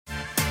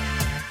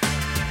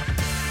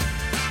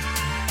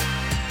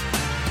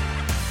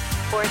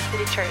Forest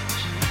City Church.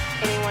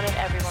 Anyone and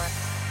everyone.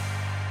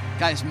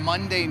 Guys,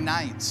 Monday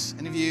nights.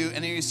 Any of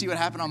you see what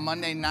happened on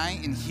Monday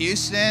night in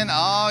Houston?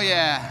 Oh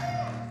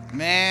yeah,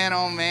 man,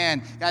 oh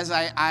man. Guys,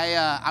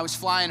 I was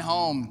flying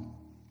home,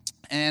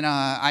 and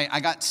I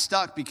got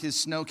stuck because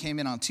snow came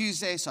in on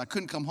Tuesday, so I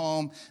couldn't come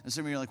home. And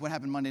some of you are like, what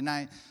happened Monday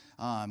night?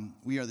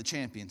 We are the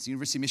champions. The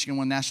University of Michigan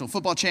won National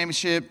Football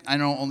Championship. I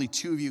know only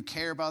 2 of you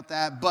care about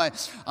that, but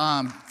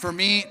for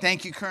me,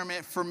 thank you,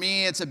 Kermit. For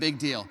me, it's a big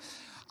deal.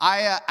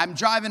 I'm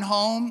driving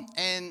home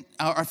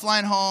or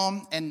flying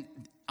home, and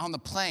on the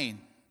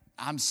plane,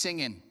 I'm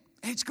singing,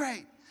 "It's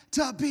great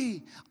to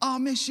be a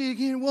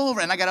Michigan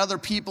Wolverine." And I got other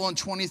people in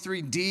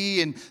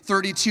 23D and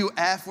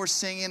 32F, we're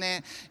singing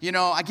it. You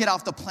know, I get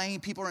off the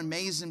plane, people are in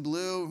maize and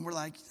blue, and we're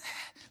like,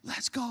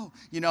 let's go.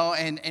 You know,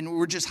 and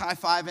we're just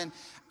high-fiving.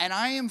 And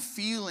I am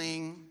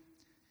feeling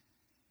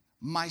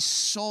my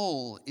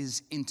soul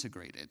is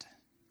integrated.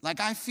 Like,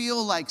 I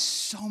feel like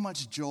so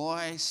much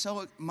joy,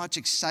 so much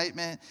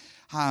excitement.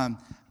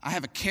 I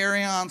have a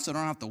carry-on, so I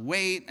don't have to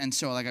wait. And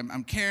so, like,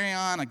 I'm carrying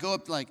on. I go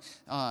up, like,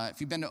 if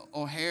you've been to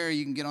O'Hare,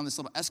 you can get on this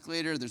little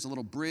escalator. There's a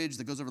little bridge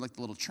that goes over, like,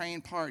 the little train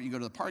part. You go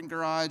to the parking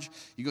garage.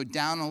 You go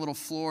down a little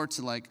floor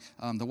to, like,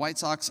 the White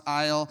Sox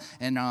aisle.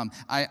 And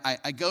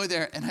I go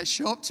there, and I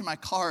show up to my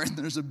car, and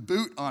there's a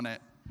boot on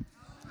it.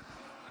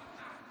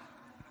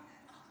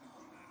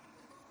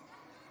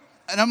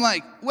 And I'm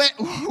like, wait,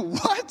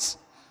 what?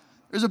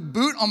 There's a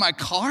boot on my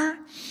car?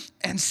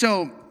 And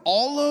so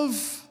all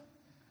of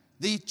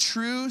the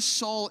true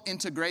soul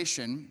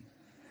integration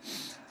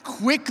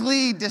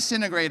quickly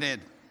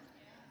disintegrated.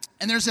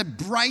 And there's a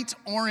bright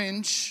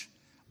orange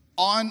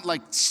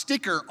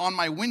sticker on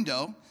my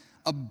window,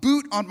 a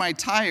boot on my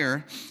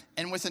tire,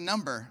 and with a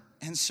number.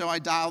 And so I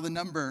dial the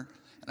number,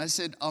 and I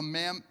said,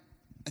 "Ma'am,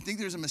 I think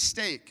there's a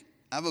mistake.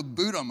 I have a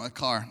boot on my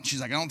car."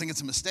 She's like, "I don't think it's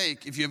a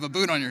mistake if you have a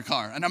boot on your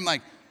car." And I'm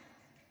like,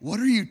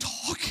 "What are you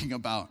talking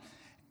about?"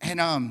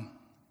 And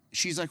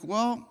she's like,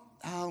 "Well,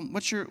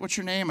 what's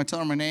your name?" I tell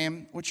her my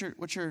name. What's your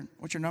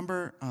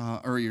number?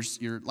 Or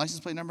your license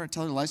plate number? I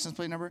tell her the license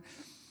plate number.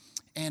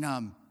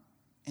 And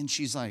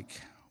she's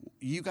like,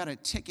 "You got a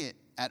ticket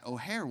at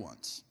O'Hare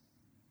once."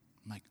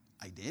 I'm like,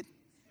 "I did?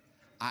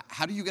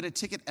 How do you get a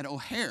ticket at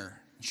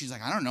O'Hare?" And she's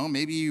like, "I don't know.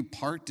 Maybe you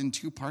parked in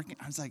 2 parking."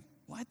 I was like,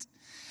 "What?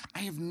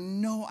 I have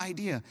no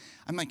idea."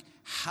 I'm like,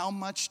 "How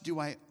much do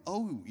I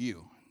owe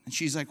you?" And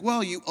she's like,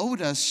 "Well, you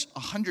owed us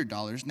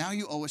 $100. Now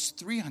you owe us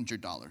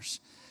 $300.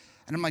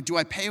 And I'm like, "Do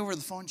I pay over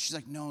the phone?" She's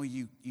like, "No,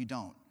 you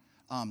don't.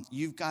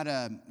 You've got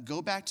to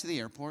go back to the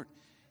airport,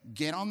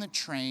 get on the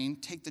train,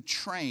 take the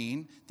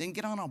train, then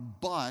get on a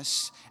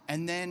bus,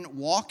 and then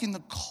walk in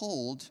the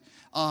cold.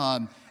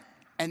 And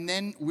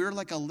then we're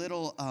like a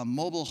little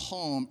mobile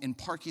home in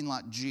parking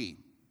lot G."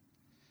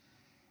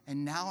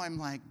 And now I'm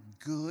like,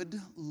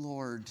 good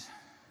Lord.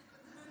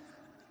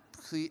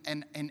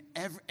 And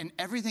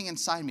everything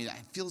inside me that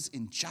feels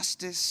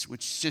injustice,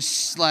 which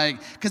just like,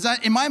 because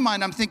in my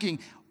mind I'm thinking,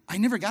 I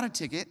never got a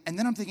ticket, and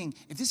then I'm thinking,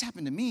 if this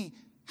happened to me,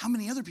 how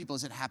many other people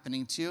is it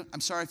happening to? I'm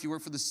sorry if you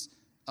work for the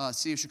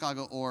City of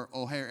Chicago or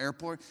O'Hare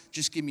Airport,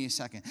 just give me a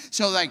second.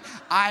 So like,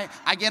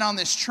 I get on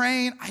this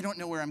train, I don't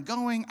know where I'm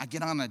going, I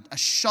get on a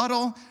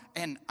shuttle,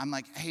 and I'm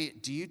like, "Hey,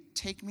 do you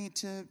take me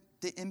to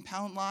the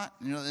impound lot?"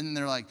 You know, and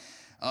they're like,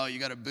 "Oh, you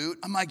got a boot?"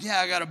 I'm like, "Yeah,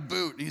 I got a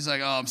boot." And he's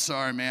like, "Oh, I'm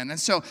sorry, man." And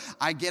so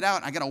I get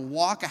out. I got to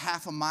walk a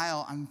half a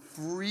mile. I'm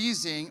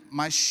freezing.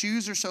 My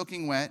shoes are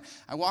soaking wet.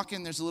 I walk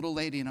in. There's a little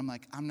lady, and I'm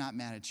like, "I'm not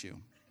mad at you.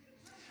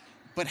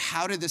 But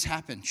how did this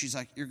happen?" She's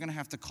like, "You're going to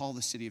have to call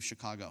the City of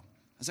Chicago."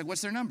 I was like,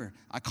 "What's their number?"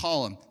 I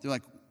call them. They're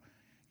like,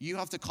 "You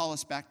have to call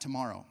us back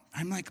tomorrow."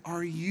 I'm like,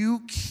 "Are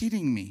you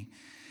kidding me?"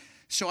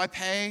 So I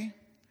pay.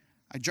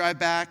 I drive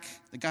back.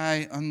 The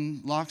guy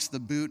unlocks the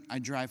boot. I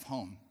drive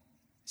home.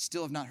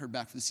 Still have not heard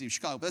back from the City of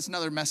Chicago, but that's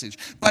another message.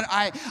 But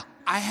I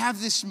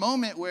have this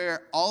moment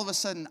where all of a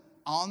sudden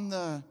on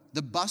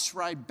the bus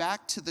ride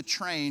back to the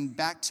train,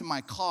 back to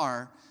my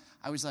car,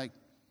 I was like,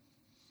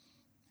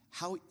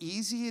 how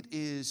easy it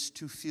is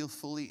to feel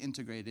fully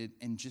integrated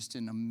and just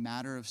in a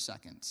matter of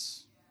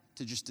seconds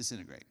to just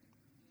disintegrate.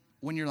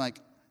 When you're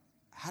like,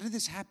 how did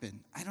this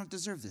happen? I don't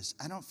deserve this.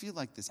 I don't feel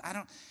like this.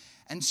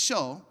 And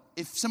so,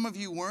 if some of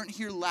you weren't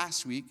here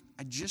last week,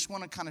 I just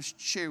want to kind of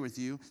share with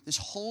you this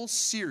whole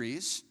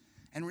series,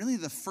 and really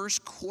the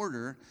first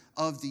quarter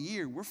of the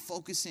year, we're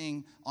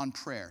focusing on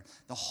prayer.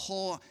 The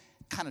whole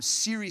kind of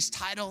series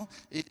title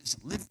is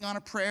Living on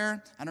a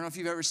Prayer. I don't know if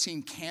you've ever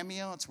seen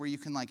Cameo. It's where you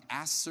can like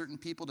ask certain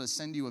people to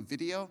send you a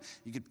video.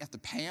 You have to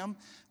pay them.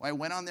 Well, I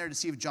went on there to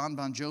see if John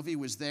Bon Jovi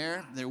was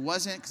there. There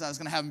wasn't, because I was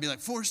going to have him be like,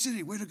 "Forest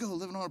City, way to go,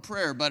 living on a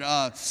prayer." But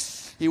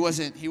he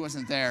wasn't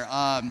there.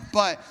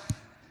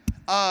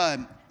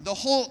 The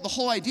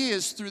whole idea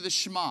is through the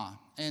Shema,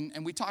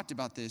 and we talked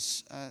about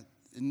this,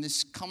 and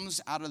this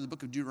comes out of the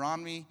book of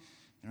Deuteronomy.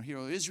 You know, "Hear,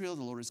 O Israel,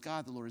 the Lord is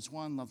God, the Lord is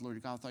one. Love the Lord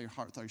your God with all your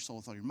heart, with all your soul,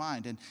 with all your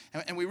mind."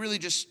 And we really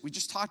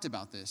just talked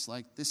about this,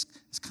 like this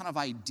kind of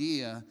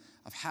idea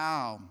of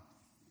how,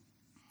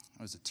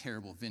 that was a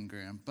terrible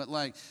Venn-gram, but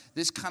like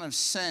this kind of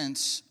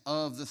sense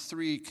of the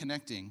three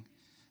connecting.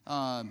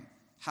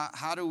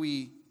 how do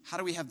we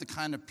have the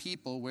kind of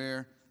people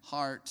where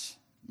heart,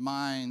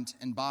 mind,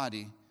 and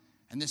body,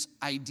 and this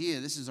idea,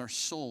 this is our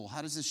soul,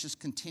 how does this just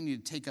continue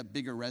to take up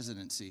bigger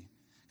residency?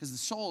 Because the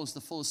soul is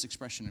the fullest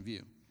expression of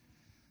you.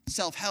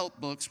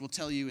 Self-help books will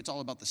tell you it's all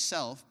about the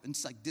self, and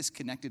it's like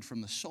disconnected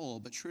from the soul,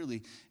 but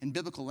truly, in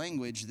biblical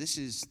language, this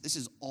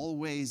has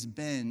always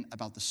been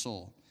about the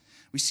soul.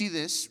 We see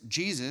this,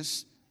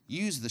 Jesus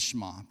used the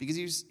Shema, because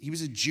he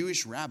was a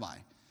Jewish rabbi.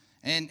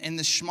 And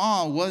the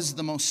Shema was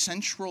the most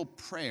central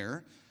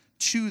prayer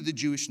to the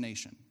Jewish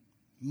nation.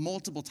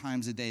 Multiple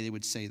times a day they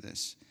would say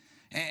this.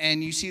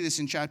 And you see this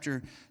in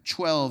chapter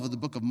 12 of the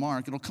book of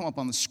Mark. It'll come up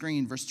on the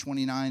screen, verse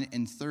 29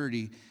 and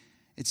 30.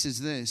 It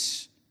says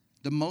this,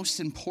 the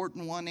most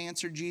important one,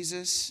 answered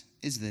Jesus,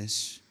 is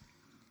this,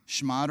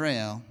 Shema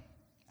Israel,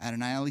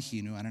 Adonai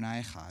Eloheinu,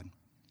 Adonai Echad.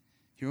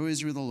 Hear, O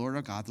Israel, the Lord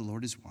our God, the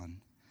Lord is one.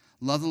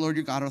 Love the Lord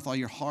your God with all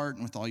your heart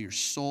and with all your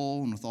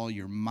soul and with all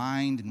your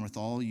mind and with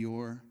all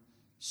your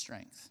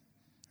strength,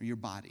 or your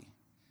body.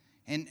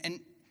 And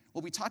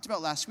what we talked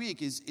about last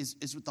week is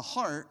with the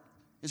heart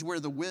is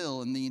where the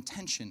will and the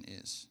intention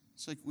is.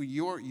 It's like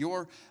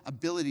your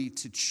ability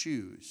to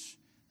choose.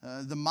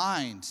 The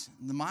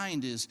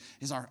mind is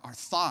our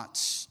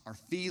thoughts, our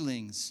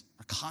feelings,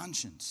 our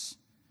conscience.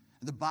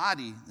 The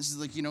body, this is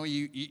like,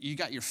 you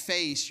got your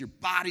face, your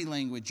body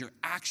language, your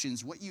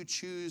actions, what you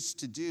choose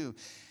to do.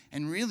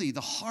 And really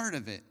the heart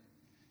of it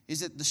is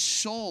that the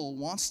soul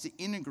wants to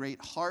integrate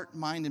heart,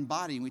 mind, and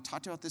body. And we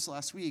talked about this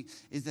last week,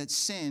 is that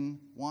sin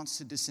wants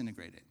to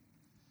disintegrate it.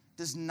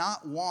 Does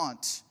not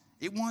want,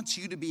 it wants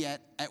you to be at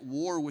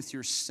war with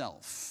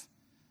yourself.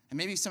 And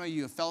maybe some of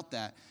you have felt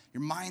that.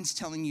 Your mind's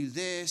telling you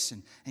this,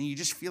 and you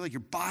just feel like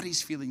your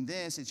body's feeling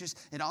this.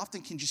 It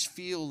often can just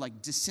feel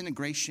like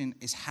disintegration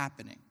is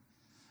happening.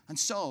 And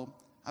so,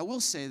 I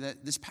will say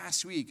that this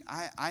past week,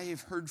 I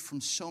have heard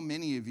from so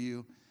many of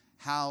you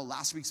how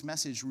last week's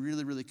message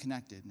really, really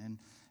connected.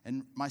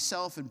 And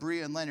myself and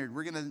Bria and Leonard,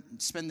 we're going to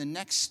spend the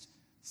next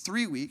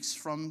 3 weeks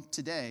from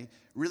today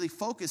really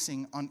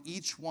focusing on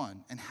each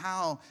one and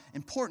how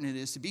important it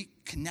is to be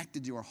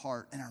connected to our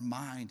heart and our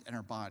mind and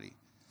our body.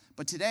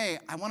 But today,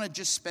 I want to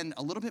just spend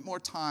a little bit more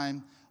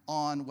time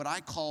on what I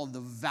call the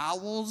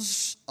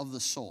vowels of the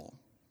soul.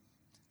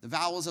 The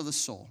vowels of the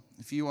soul.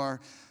 If you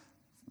are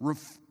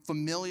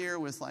familiar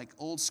with like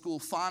old school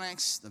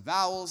phonics, the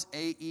vowels,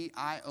 A, E,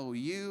 I, O,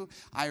 U,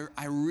 I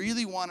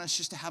really want us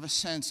just to have a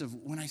sense of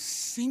when I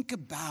think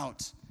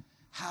about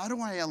how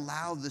do I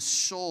allow the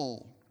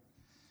soul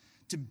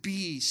to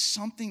be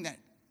something that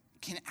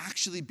can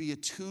actually be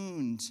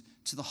attuned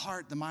to the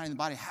heart, the mind, and the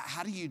body.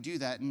 How do you do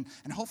that? And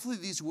hopefully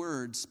these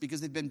words,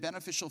 because they've been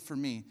beneficial for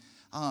me,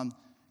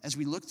 as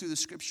we look through the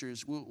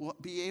scriptures, will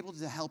be able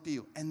to help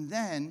you. And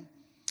then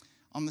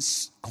on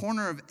the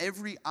corner of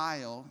every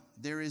aisle,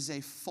 there is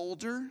a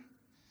folder,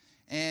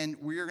 and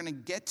we are going to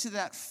get to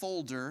that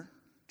folder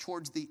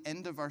towards the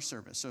end of our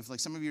service. So if like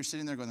some of you are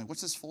sitting there going,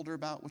 what's this folder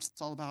about? What's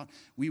this all about?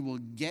 We will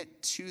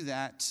get to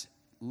that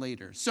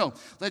later. So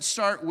let's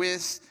start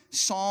with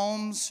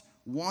Psalms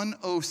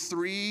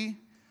 103,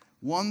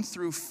 1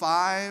 through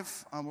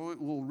 5.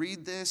 We'll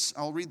read this.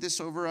 I'll read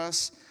this over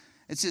us.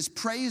 It says,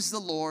 praise the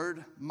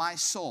Lord, my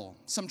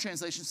soul. Some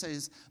translation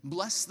says,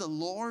 bless the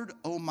Lord,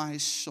 O my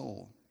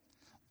soul.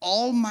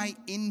 All my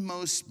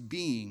inmost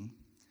being,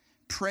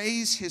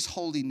 praise his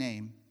holy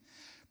name.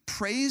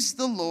 Praise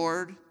the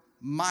Lord,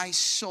 my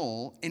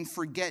soul, and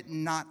forget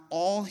not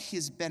all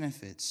his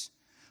benefits,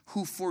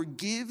 who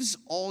forgives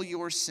all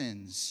your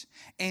sins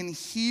and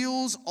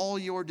heals all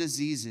your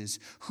diseases,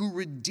 who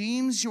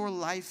redeems your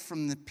life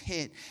from the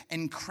pit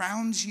and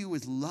crowns you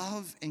with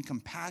love and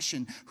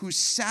compassion, who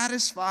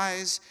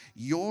satisfies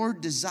your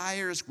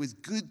desires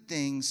with good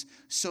things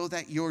so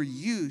that your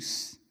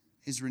youth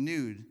is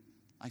renewed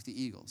like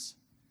the eagles.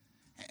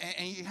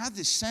 And you have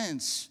this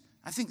sense,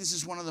 I think this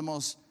is one of the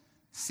most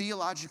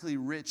theologically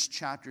rich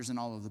chapters in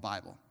all of the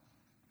Bible.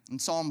 In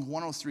Psalm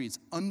 103, it's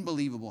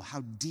unbelievable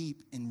how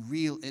deep and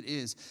real it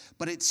is.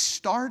 But it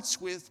starts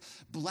with,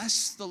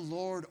 bless the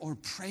Lord, or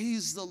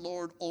praise the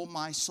Lord, O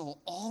my soul,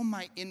 all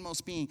my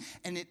inmost being.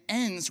 And it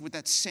ends with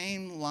that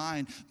same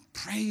line,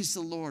 praise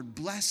the Lord,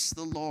 bless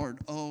the Lord,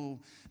 O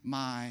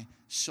my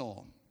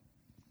soul.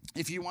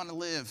 If you want to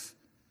live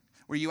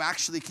where you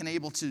actually can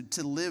able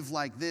to live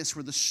like this,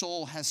 where the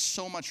soul has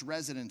so much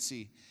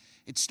residency,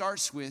 it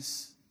starts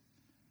with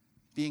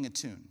being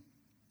attuned.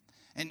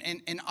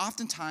 And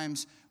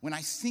oftentimes, when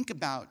I think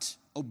about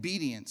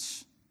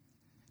obedience,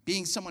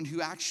 being someone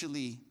who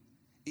actually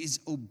is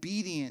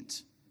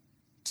obedient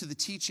to the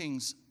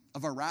teachings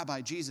of our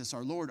Rabbi Jesus,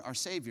 our Lord, our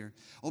Savior,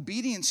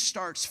 obedience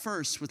starts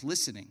first with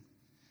listening.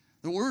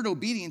 The word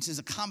obedience is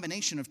a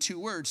combination of two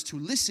words, to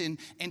listen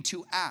and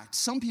to act.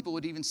 Some people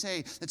would even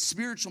say that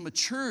spiritual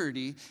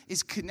maturity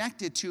is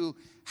connected to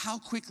how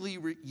quickly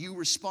you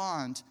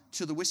respond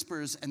to the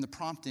whispers and the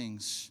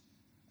promptings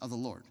of the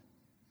Lord.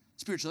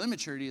 Spiritual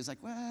immaturity is like,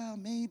 well,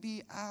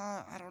 maybe,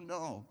 I don't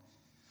know.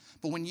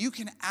 But when you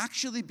can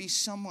actually be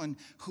someone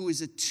who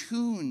is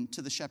attuned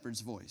to the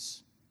shepherd's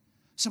voice,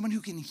 someone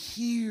who can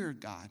hear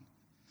God,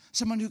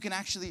 Someone who can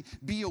actually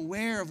be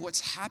aware of what's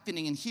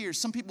happening in here.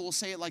 Some people will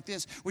say it like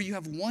this, where you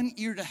have one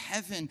ear to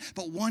heaven,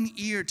 but one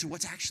ear to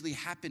what's actually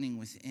happening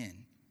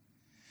within.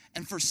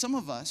 And for some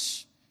of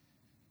us,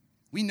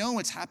 we know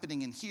what's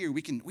happening in here.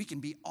 We can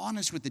be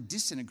honest with the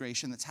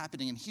disintegration that's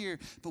happening in here,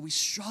 but we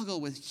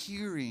struggle with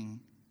hearing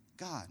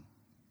God.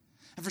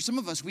 And for some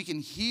of us, we can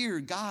hear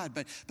God,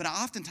 but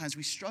oftentimes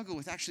we struggle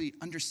with actually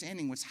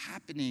understanding what's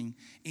happening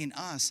in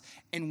us.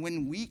 And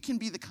when we can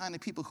be the kind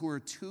of people who are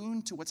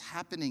attuned to what's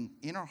happening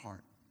in our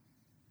heart,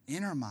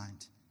 in our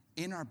mind,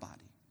 in our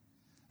body,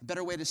 a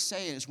better way to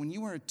say it is when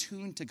you are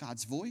attuned to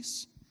God's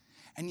voice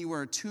and you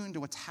are attuned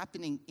to what's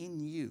happening in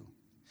you.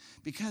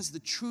 Because the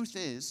truth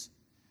is,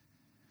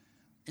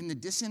 in the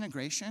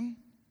disintegration,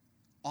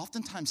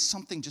 oftentimes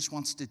something just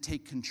wants to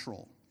take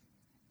control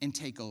and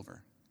take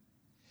over.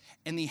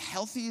 And the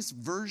healthiest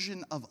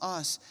version of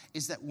us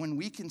is that when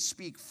we can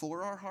speak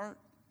for our heart,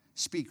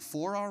 speak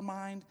for our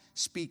mind,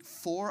 speak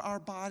for our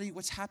body,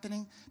 what's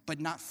happening, but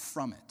not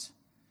from it.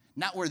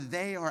 Not where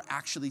they are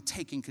actually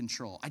taking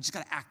control. I just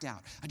got to act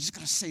out. I just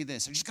got to say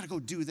this. I just got to go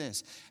do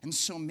this. And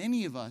so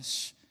many of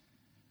us,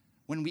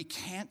 when we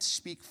can't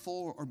speak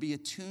for or be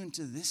attuned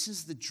to this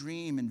is the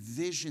dream and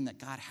vision that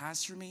God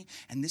has for me,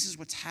 and this is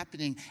what's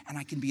happening, and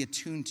I can be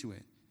attuned to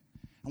it.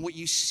 And what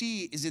you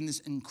see is in this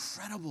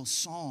incredible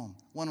Psalm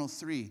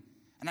 103.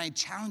 And I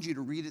challenge you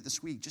to read it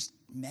this week. Just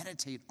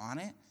meditate on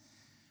it.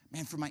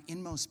 Man, from my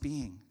inmost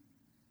being,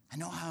 I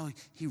know how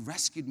he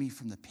rescued me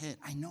from the pit.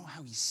 I know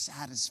how he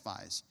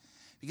satisfies.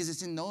 Because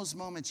it's in those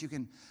moments you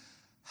can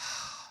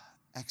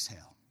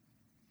exhale.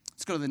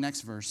 Let's go to the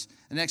next verse.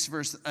 The next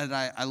verse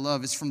that I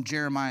love is from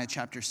Jeremiah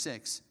chapter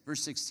 6,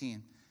 verse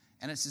 16.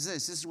 And it says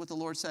this is what the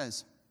Lord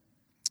says.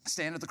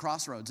 Stand at the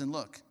crossroads and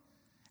look.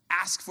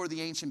 Ask for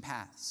the ancient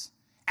paths.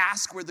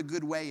 Ask where the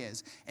good way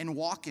is and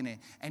walk in it,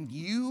 and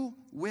you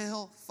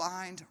will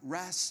find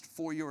rest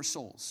for your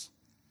souls.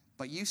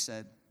 But you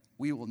said,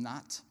 we will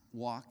not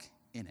walk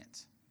in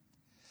it.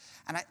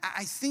 And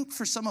I think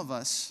for some of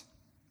us,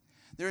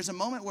 there is a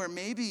moment where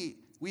maybe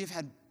we have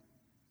had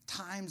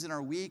times in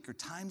our week or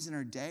times in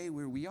our day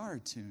where we are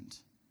attuned.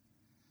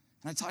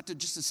 And I talked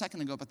just a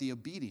second ago about the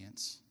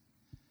obedience.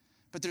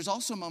 But there's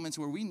also moments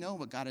where we know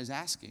what God is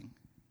asking.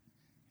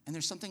 And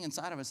there's something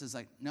inside of us that's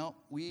like, no,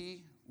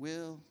 we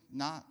will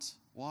not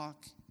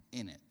walk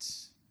in it.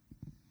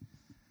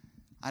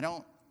 I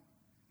don't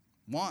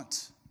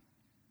want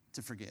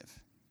to forgive.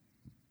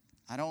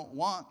 I don't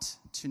want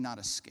to not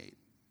escape.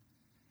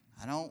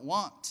 I don't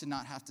want to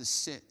not have to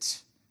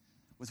sit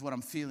with what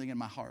I'm feeling in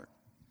my heart.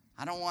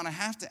 I don't want to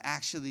have to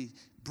actually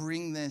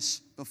bring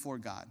this before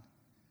God.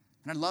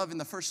 And I love in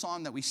the first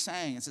song that we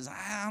sang, it says,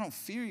 I don't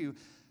fear you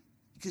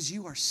because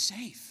you are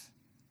safe.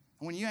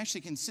 And when you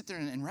actually can sit there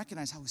and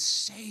recognize how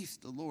safe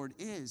the Lord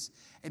is,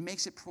 it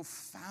makes it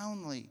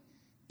profoundly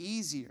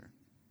easier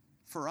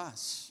for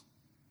us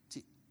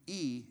to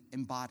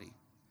embody.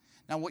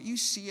 Now, what you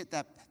see at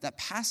that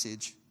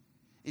passage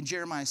in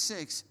Jeremiah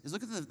 6 is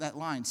look at that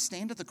line,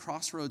 stand at the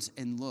crossroads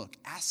and look.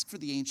 Ask for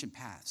the ancient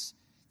paths.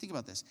 Think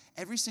about this.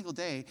 Every single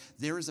day,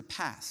 there is a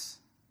path.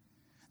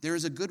 There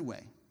is a good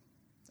way,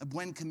 a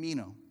buen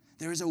camino.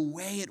 There is a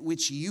way at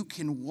which you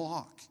can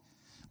walk,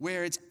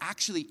 where it's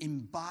actually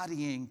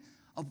embodying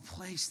a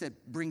place that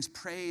brings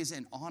praise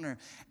and honor.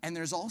 And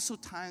there's also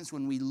times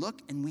when we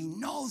look and we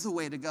know the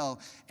way to go,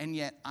 and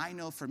yet I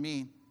know for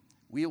me,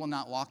 we will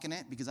not walk in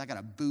it because I got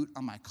a boot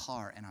on my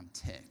car and I'm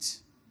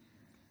ticked.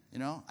 You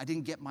know, I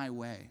didn't get my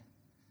way.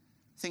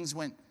 Things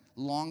went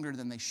longer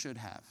than they should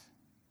have.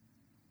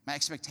 My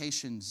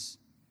expectations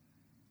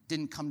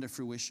didn't come to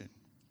fruition.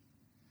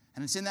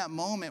 And it's in that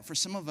moment for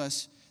some of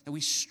us that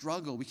we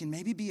struggle. We can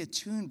maybe be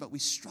attuned, but we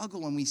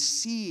struggle when we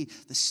see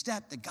the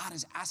step that God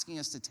is asking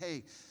us to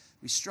take.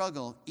 We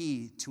struggle,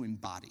 to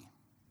embody.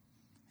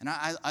 And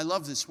I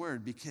love this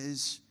word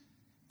because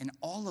in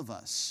all of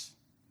us,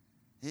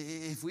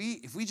 if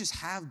we just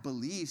have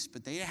beliefs,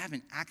 but they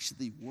haven't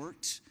actually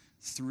worked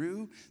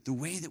through the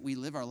way that we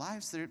live our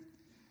lives,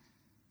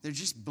 they're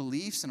just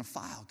beliefs in a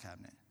file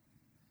cabinet.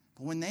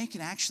 But when they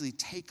can actually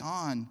take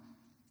on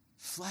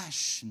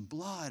flesh and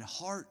blood,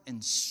 heart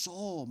and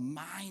soul,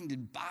 mind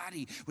and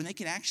body, when they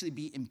can actually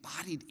be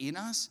embodied in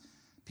us,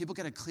 people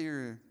get a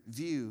clearer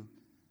view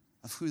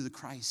of who the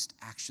Christ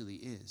actually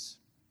is.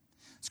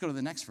 Let's go to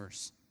the next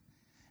verse.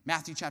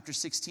 Matthew chapter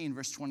 16,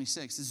 verse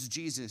 26. This is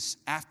Jesus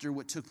after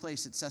what took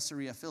place at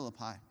Caesarea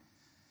Philippi.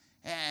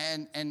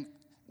 And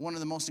one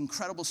of the most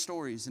incredible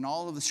stories in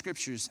all of the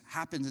scriptures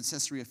happens at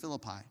Caesarea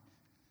Philippi.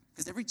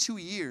 Because every 2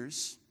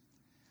 years,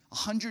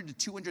 100 to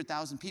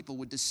 200,000 people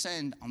would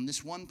descend on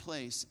this one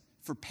place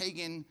for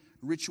pagan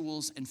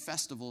rituals and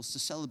festivals to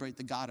celebrate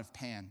the god of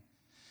Pan.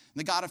 And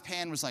the god of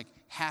Pan was like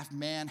half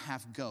man,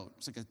 half goat.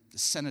 It's like a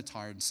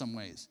centaur in some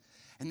ways.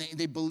 And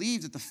they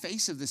believed at the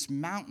face of this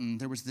mountain,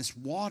 there was this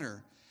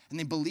water. And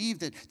they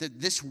believed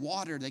that this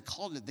water, they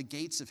called it the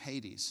gates of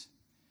Hades.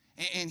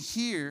 And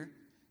here,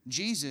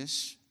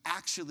 Jesus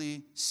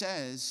actually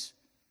says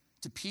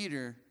to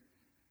Peter,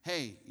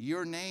 hey,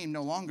 your name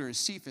no longer is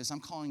Cephas. I'm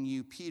calling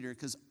you Peter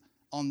because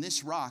on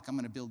this rock, I'm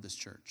going to build this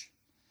church.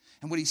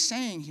 And what he's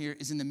saying here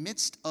is in the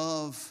midst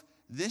of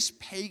this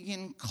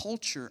pagan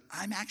culture,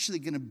 I'm actually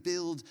going to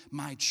build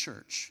my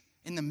church.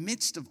 In the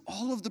midst of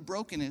all of the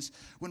brokenness,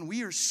 when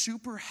we are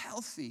super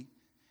healthy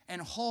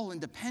and whole and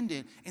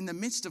dependent, in the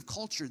midst of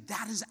culture,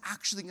 that is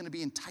actually going to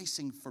be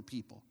enticing for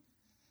people.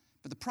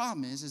 But the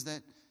problem is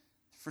that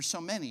for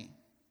so many,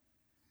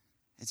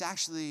 it's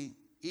actually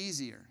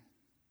easier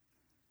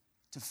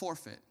to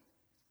forfeit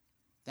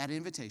that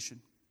invitation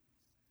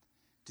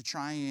to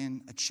try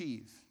and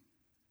achieve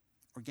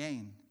or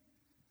gain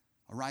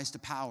or rise to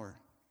power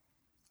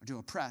or to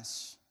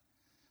oppress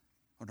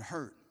or to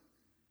hurt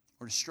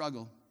or to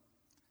struggle.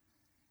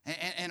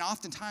 And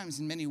oftentimes,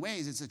 in many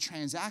ways, it's a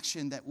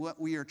transaction that what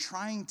we are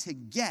trying to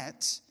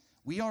get,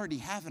 we already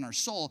have in our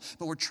soul,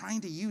 but we're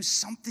trying to use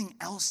something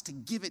else to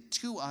give it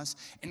to us,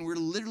 and we're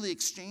literally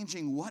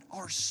exchanging what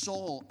our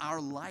soul,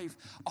 our life,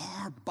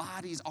 our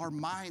bodies, our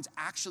minds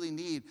actually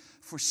need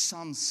for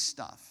some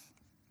stuff.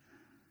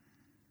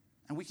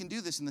 And we can do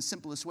this in the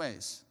simplest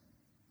ways.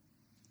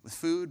 With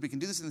food, we can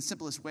do this in the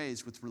simplest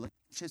ways. With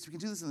relationships, we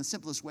can do this in the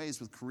simplest ways.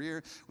 With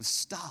career, with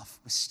stuff.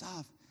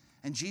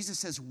 And Jesus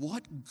says,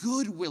 what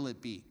good will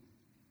it be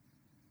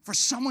for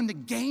someone to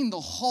gain the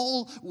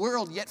whole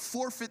world yet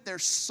forfeit their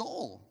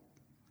soul?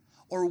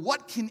 Or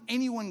what can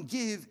anyone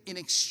give in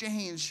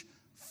exchange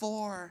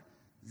for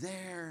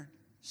their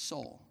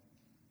soul?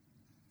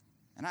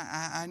 And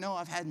I know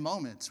I've had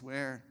moments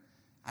where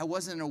I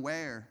wasn't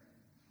aware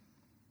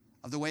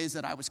of the ways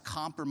that I was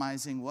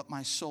compromising what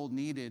my soul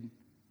needed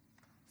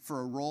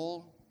for a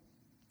role,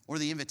 or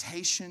the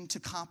invitation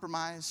to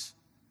compromise,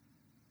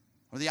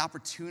 or the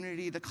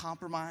opportunity to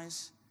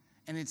compromise.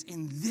 And it's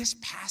in this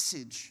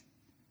passage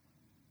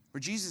where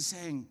Jesus is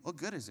saying, what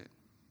good is it?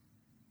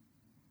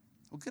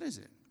 What good is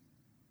it?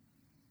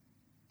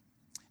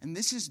 And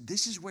this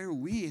is where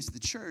we as the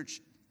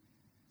church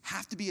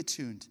have to be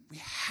attuned. We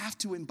have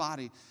to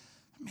embody.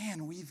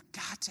 Man, we've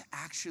got to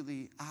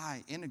actually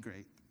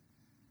integrate.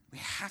 We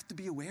have to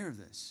be aware of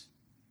this.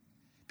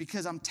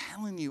 Because I'm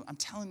telling you,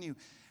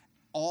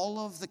 all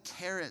of the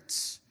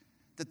carrots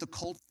that the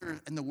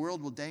culture and the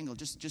world will dangle,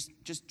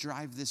 just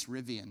drive this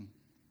Rivian.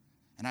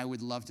 And I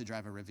would love to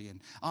drive a Rivian.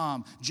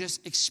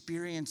 Just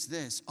experience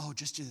this.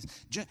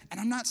 And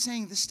I'm not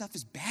saying this stuff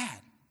is bad.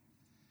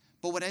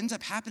 But what ends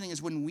up happening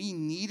is when we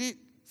need it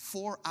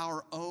for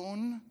our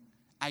own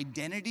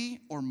identity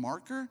or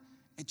marker,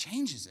 it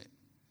changes it.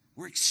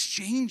 We're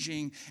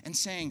exchanging and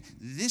saying,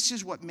 this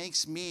is what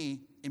makes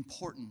me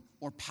important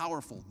or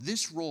powerful.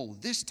 This role,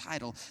 this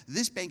title,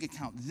 this bank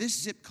account,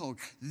 this zip code,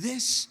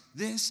 this.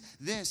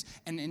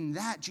 And in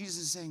that,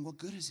 Jesus is saying, what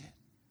good is it?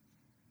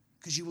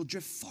 Because you will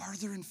drift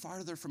farther and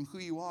farther from who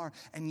you are,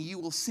 and you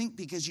will think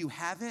because you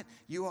have it,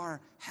 you are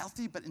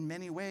healthy, but in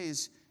many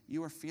ways,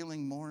 you are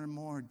feeling more and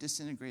more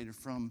disintegrated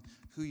from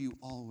who you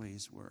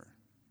always were.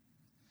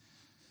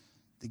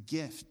 The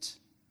gift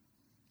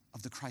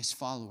of the Christ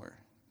follower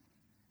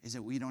is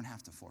that we don't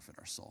have to forfeit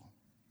our soul.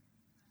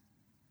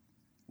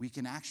 We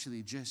can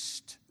actually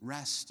just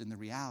rest in the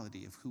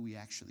reality of who we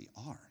actually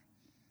are.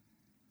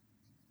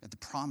 That the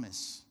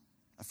promise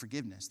of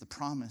forgiveness, the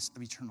promise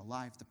of eternal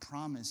life, the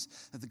promise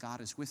that the God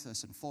is with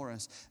us and for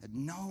us, that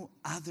no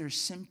other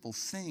simple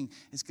thing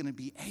is going to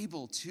be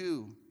able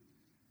to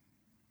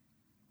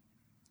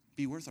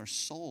be worth our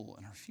soul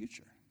and our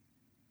future.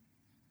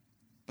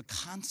 But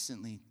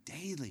constantly,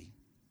 daily,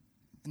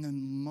 in the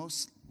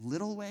most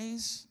little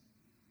ways,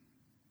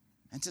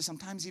 and to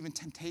sometimes even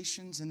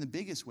temptations in the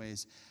biggest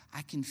ways,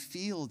 I can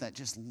feel that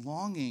just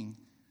longing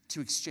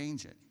to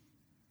exchange it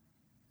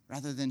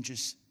rather than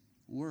just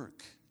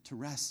work to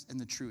rest in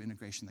the true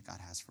integration that God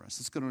has for us.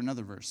 Let's go to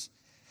another verse.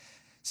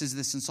 It says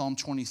this in Psalm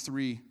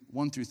 23,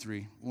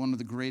 1-3, one of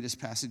the greatest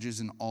passages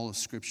in all of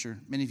Scripture.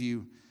 Many of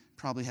you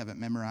probably have it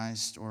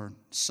memorized or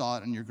saw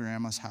it in your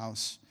grandma's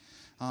house.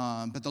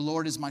 But the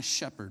Lord is my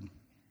shepherd.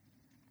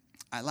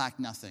 I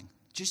lack nothing.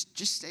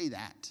 Just say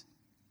that.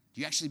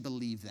 Do you actually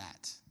believe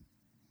that?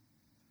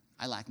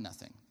 I lack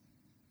nothing.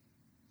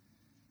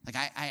 Like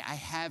I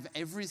have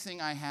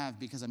everything I have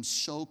because I'm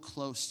so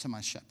close to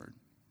my shepherd.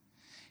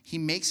 He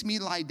makes me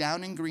lie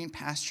down in green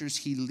pastures.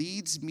 He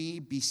leads me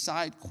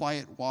beside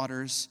quiet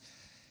waters.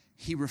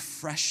 He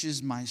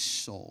refreshes my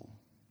soul.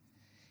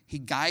 He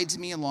guides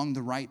me along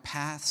the right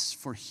paths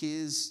for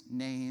his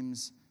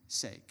name's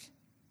sake.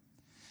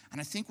 And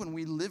I think when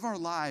we live our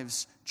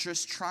lives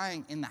just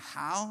trying in the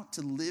how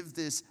to live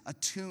this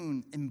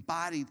attuned,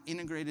 embodied,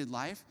 integrated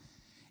life,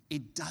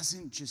 it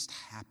doesn't just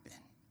happen.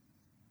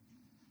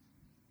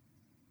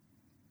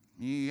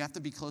 You have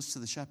to be close to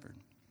the shepherd.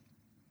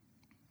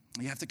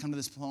 You have to come to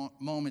this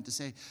moment to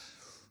say,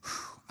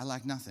 I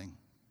lack nothing.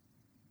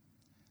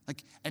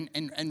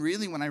 And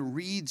really when I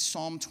read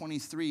Psalm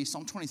 23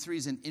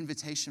 is an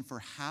invitation for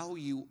how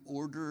you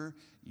order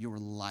your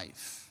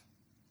life.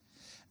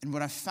 And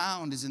what I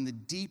found is in the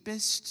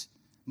deepest,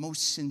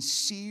 most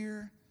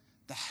sincere,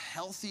 the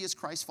healthiest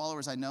Christ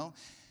followers I know,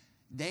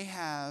 they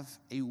have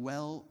a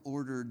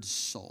well-ordered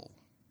soul.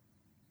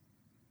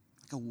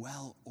 Like a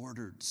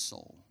well-ordered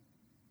soul.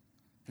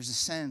 There's a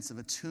sense of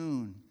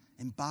attune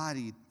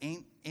embodied,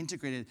 ain't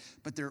integrated,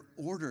 but they're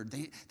ordered.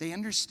 They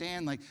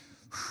understand, like,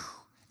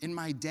 in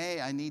my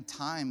day, I need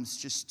times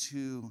just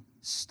to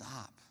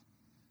stop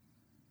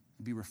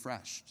and be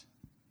refreshed.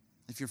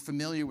 If you're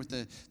familiar with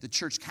the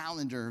church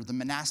calendar, the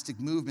monastic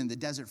movement, the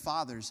Desert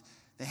Fathers,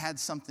 they had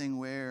something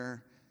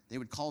where they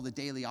would call the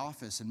daily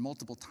office, and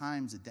multiple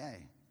times a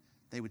day,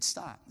 they would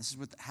stop. This is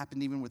what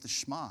happened even with the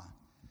Shema.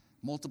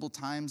 Multiple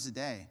times a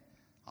day,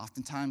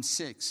 oftentimes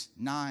 6,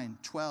 9,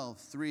 12,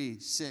 3,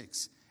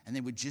 6, and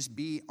they would just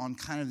be on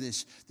kind of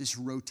this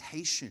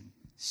rotation,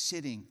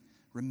 sitting,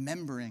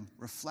 remembering,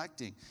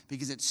 reflecting,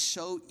 because it's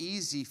so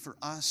easy for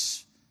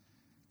us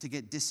to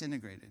get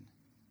disintegrated,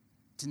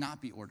 to not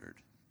be ordered.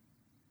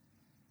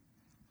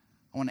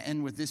 I want to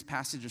end with this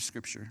passage of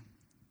Scripture,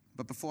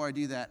 but before I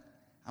do that,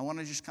 I want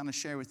to just kind of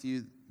share with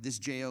you this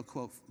J.O.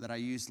 quote that I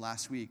used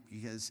last week,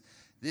 because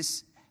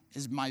this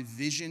is my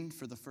vision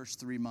for the first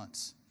 3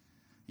 months.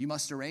 You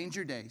must arrange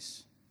your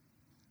days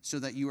so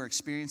that you are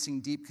experiencing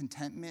deep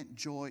contentment,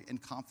 joy,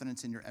 and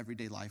confidence in your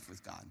everyday life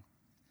with God.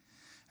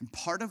 And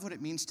part of what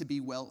it means to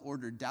be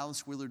well-ordered,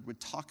 Dallas Willard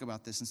would talk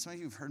about this, and some of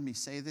you have heard me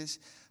say this,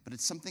 but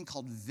it's something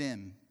called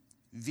VIM,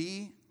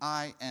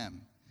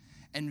 V-I-M.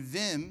 And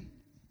VIM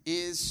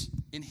is,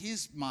 in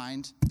his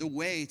mind, the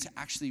way to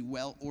actually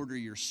well-order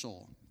your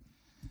soul.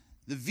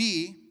 The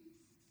V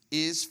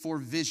is for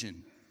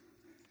vision,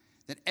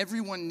 that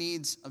everyone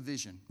needs a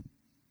vision.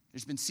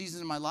 There's been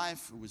seasons in my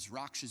life, it was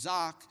Rock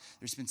Shazak.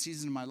 There's been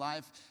seasons in my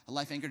life, a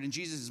life anchored in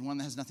Jesus is one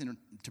that has nothing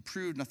to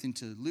prove, nothing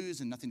to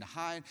lose, and nothing to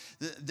hide.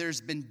 There's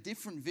been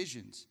different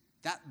visions.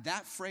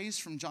 That phrase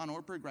from John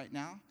Ortberg right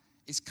now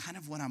is kind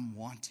of what I'm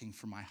wanting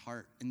for my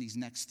heart in these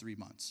next 3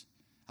 months.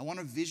 I want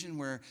a vision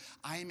where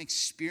I am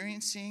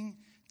experiencing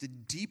the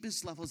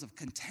deepest levels of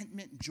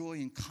contentment, joy,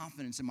 and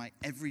confidence in my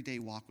everyday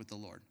walk with the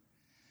Lord.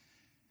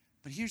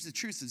 But here's the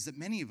truth, is that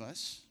many of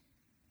us,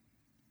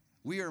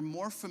 we are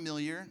more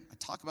familiar, I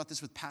talk about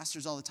this with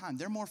pastors all the time,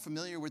 they're more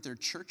familiar with their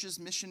church's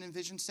mission and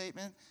vision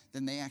statement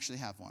than they actually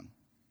have one.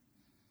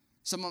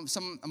 Some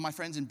of my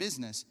friends in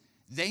business,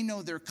 they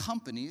know their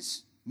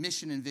company's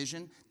mission and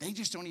vision, they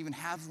just don't even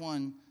have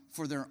one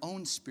for their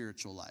own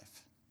spiritual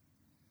life.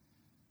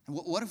 And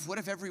what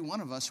if every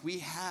one of us, we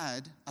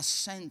had a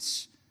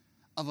sense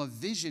of a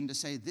vision to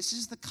say, this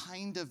is the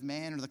kind of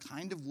man or the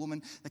kind of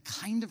woman, the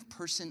kind of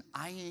person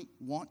I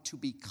want to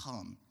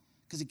become.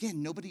 Because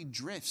again, nobody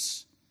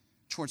drifts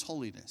towards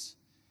holiness.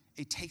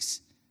 It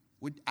takes,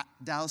 what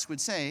Dallas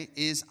would say,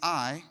 is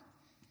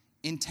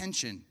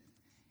intention.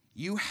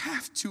 You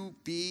have to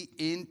be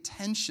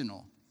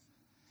intentional.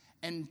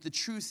 And the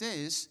truth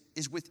is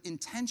with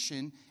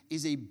intention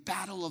is a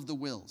battle of the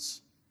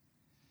wills.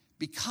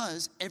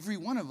 Because every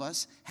one of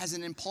us has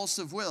an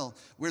impulsive will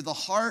where the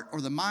heart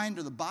or the mind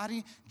or the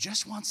body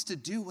just wants to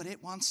do what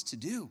it wants to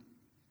do.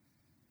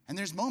 And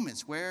there's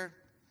moments where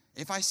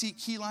if I see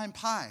key lime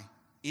pie,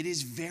 it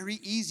is very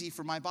easy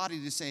for my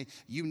body to say,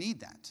 you need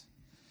that.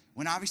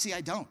 When obviously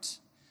I don't.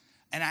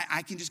 And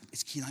I can just,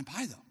 it's key lime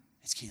pie though.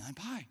 It's key lime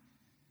pie.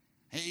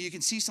 And you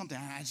can see something,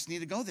 I just need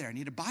to go there. I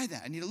need to buy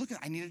that. I need to look at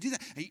it. I need to do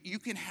that. You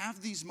can have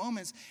these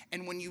moments,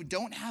 and when you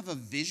don't have a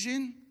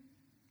vision,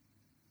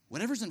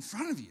 whatever's in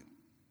front of you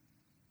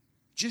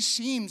just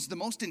seems the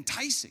most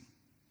enticing.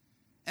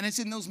 And it's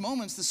in those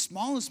moments, the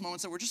smallest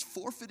moments, that we're just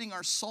forfeiting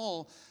our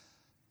soul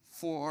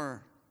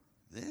for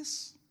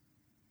this,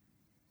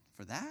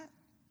 for that,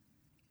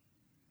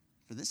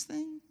 for this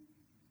thing.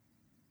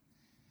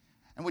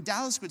 And what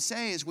Dallas would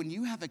say is when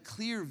you have a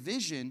clear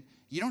vision,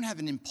 you don't have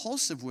an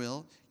impulsive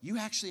will, you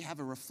actually have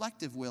a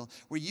reflective will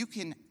where you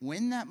can,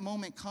 when that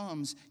moment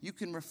comes, you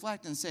can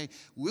reflect and say,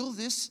 will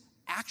this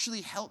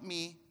actually help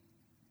me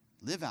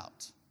live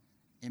out,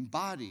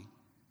 embody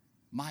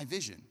my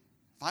vision?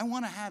 If I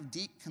want to have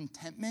deep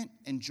contentment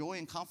and joy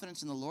and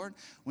confidence in the Lord,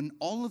 when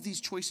all of these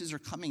choices are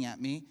coming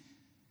at me,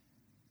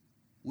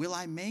 will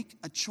I make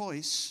a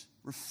choice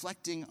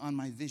reflecting on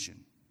my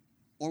vision?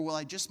 Or will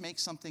I just make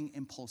something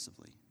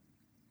impulsively?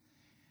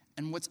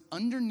 And what's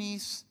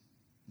underneath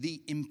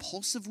the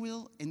impulsive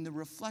will and the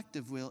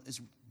reflective will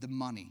is the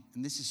money.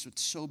 And this is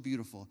what's so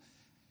beautiful,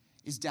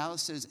 is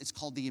Dallas says it's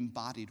called the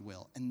embodied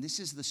will. And this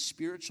is the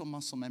spiritual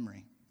muscle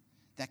memory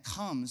that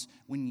comes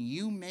when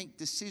you make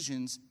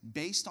decisions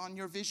based on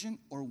your vision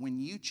or when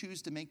you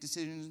choose to make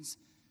decisions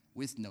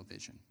with no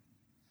vision.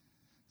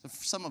 So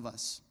for some of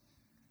us,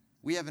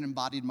 we have an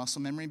embodied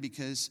muscle memory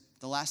because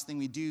the last thing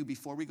we do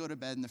before we go to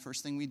bed and the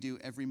first thing we do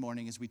every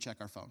morning is we check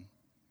our phone.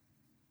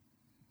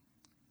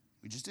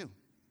 We just do.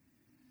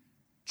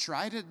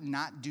 Try to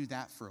not do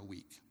that for a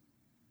week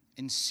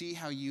and see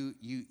how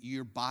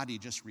your body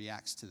just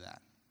reacts to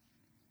that.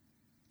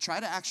 Try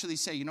to actually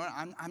say, you know what,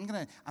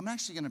 I'm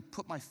actually gonna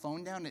put my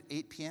phone down at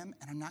 8 p.m.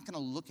 and I'm not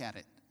gonna look at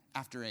it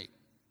after 8.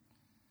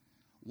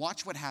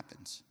 Watch what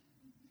happens.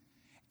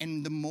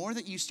 And the more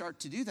that you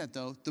start to do that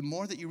though, the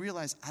more that you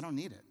realize, I don't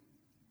need it.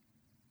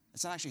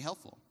 It's not actually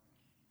helpful.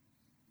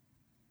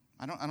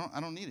 I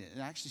don't need it.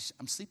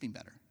 I'm sleeping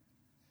better.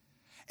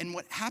 And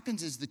what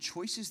happens is the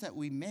choices that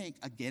we make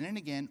again and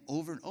again,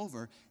 over and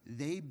over,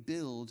 they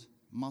build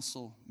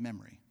muscle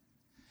memory.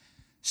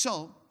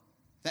 So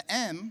the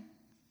M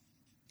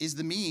is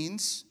the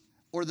means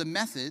or the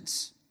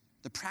methods,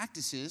 the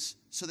practices,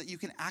 so that you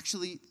can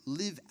actually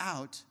live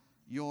out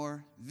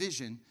your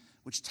vision,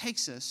 which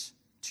takes us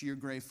to your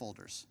gray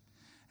folders.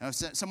 Now, if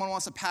someone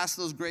wants to pass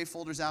those gray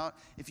folders out,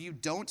 if you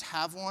don't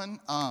have one,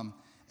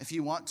 if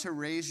you want to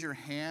raise your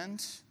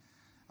hand,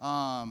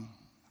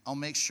 I'll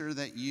make sure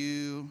that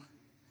you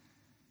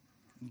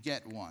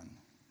get one.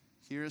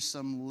 Here's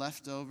some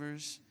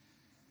leftovers.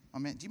 Oh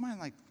man, do you mind,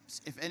 like,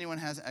 if anyone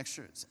has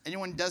extras?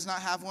 Anyone does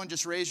not have one,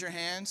 just raise your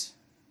hand.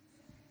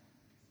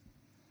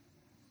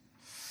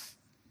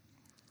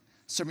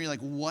 Some of you are like,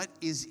 what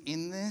is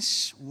in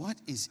this? What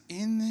is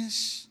in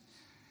this?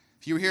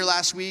 If you were here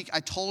last week, I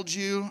told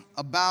you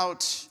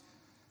about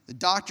the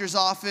doctor's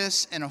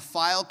office and a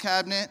file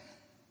cabinet.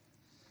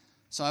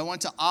 So I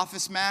went to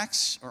Office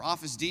Max or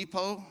Office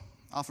Depot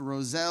off of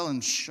Roselle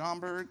and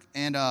Schaumburg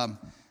and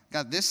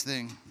got this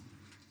thing.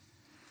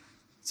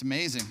 It's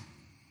amazing.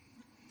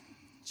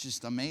 It's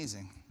just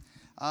amazing.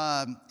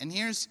 And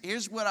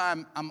here's what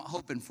I'm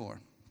hoping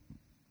for.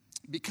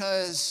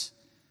 Because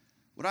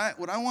what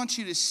I want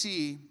you to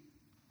see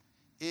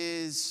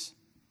is,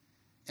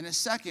 in a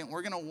second,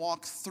 we're going to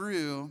walk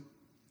through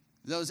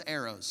those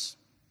arrows.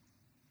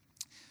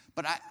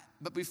 But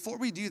before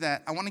we do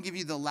that, I want to give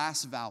you the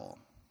last vowel.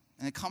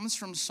 And it comes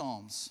from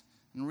Psalms.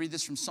 I'm going to read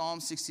this from Psalm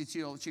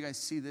 62. I'll let you guys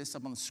see this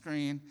up on the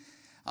screen.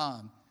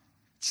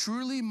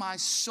 Truly my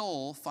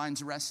soul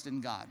finds rest in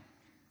God.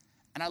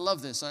 And I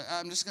love this.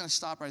 I'm just going to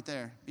stop right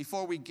there.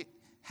 Before we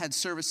had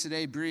service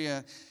today,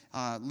 Bria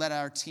led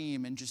our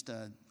team in just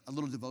a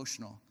little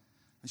devotional.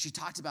 And she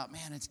talked about,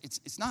 man,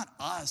 it's not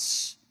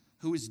us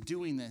who is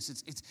doing this.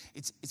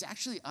 It's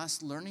actually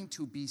us learning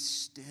to be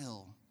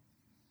still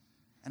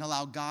and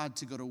allow God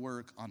to go to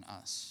work on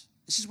us.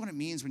 This is what it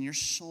means when your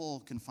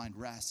soul can find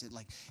rest.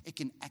 It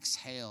can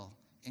exhale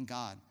in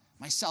God.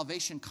 My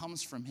salvation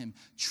comes from him.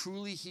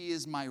 Truly, he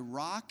is my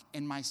rock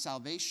and my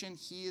salvation.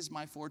 He is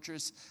my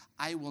fortress.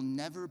 I will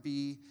never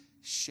be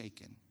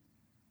shaken.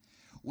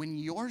 When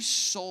your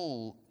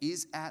soul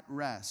is at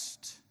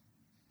rest,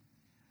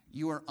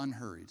 you are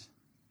unhurried.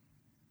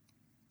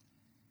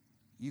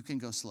 You can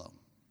go slow.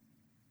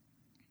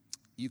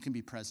 You can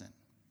be present.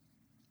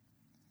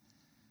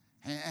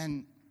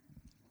 And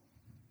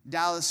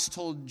Dallas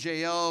told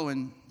J.O.,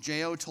 and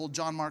J.O. told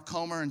John Mark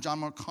Comer, and John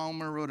Mark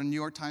Comer wrote a New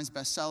York Times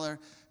bestseller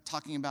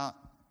talking about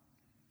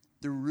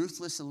the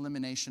ruthless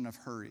elimination of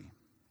hurry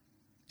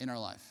in our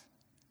life.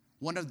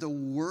 One of the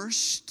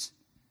worst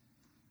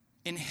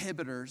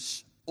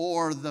inhibitors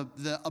or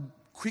the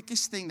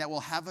quickest thing that will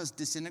have us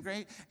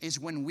disintegrate is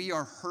when we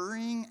are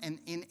hurrying and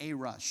in a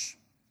rush.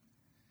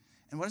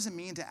 And what does it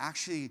mean to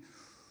actually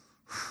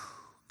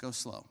go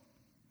slow?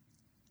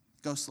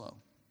 Go slow.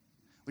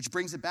 Which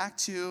brings it back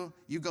to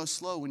you go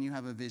slow when you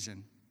have a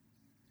vision.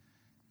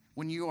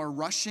 When you are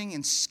rushing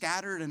and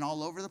scattered and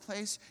all over the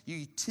place,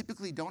 you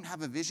typically don't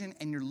have a vision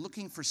and you're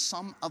looking for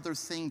some other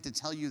thing to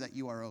tell you that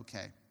you are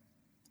okay.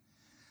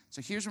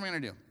 So here's what we're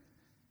going to do.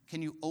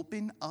 Can you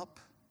open up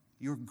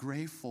your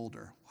gray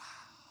folder? Wow.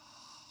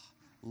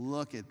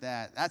 Look at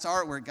that. That's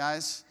artwork,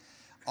 guys.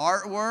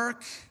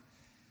 Artwork.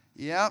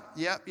 Yep.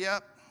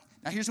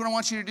 Now here's what I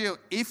want you to do.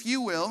 If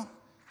you will,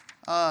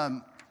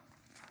 on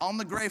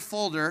the gray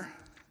folder,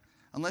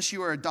 unless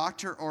you are a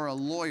doctor or a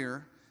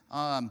lawyer,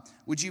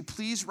 would you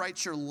please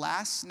write your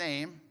last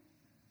name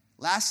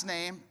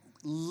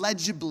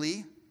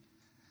legibly.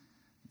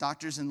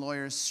 Doctors and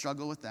lawyers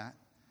struggle with that.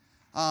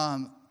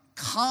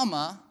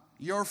 Comma,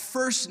 your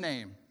first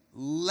name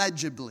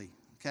legibly,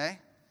 okay?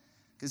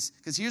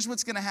 Because here's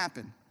what's going to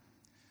happen.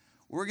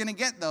 We're going to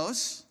get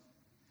those,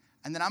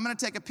 and then I'm going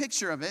to take a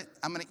picture of it.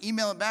 I'm going to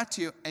email it back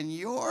to you, and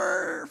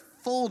your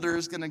folder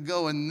is going to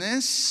go in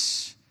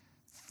this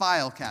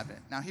file cabinet.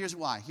 Now, here's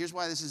why. Here's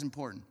why this is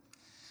important.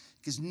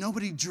 Because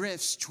nobody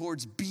drifts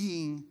towards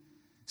being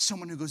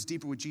someone who goes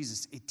deeper with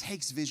Jesus. It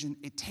takes vision.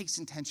 It takes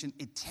intention.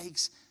 It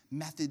takes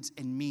methods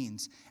and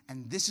means.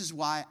 And this is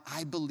why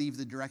I believe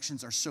the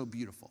directions are so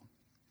beautiful.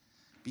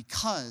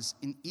 Because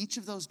in each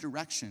of those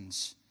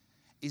directions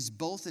is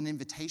both an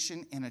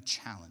invitation and a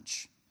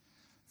challenge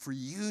for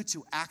you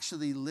to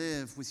actually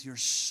live with your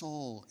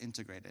soul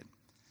integrated.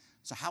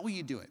 So how will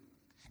you do it?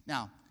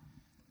 Now,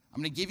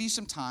 I'm going to give you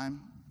some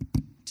time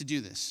to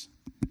do this.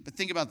 But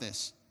think about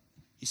this.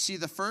 You see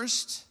the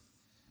first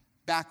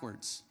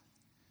backwards.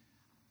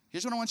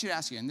 Here's what I want you to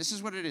ask you, and this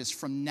is what it is.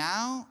 From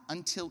now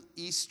until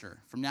Easter,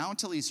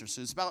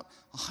 so it's about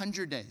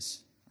 100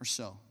 days or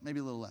so, maybe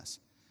a little less.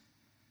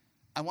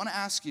 I want to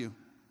ask you,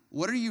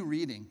 what are you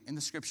reading in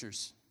the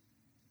scriptures?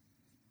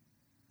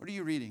 What are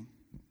you reading?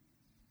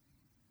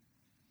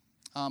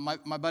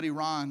 My buddy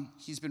Ron,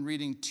 he's been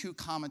reading 2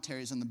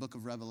 commentaries on the book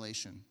of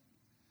Revelation.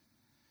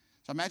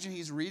 So imagine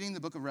he's reading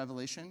the book of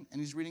Revelation, and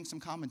he's reading some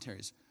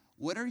commentaries.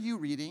 What are you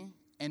reading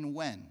and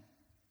when?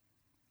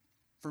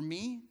 For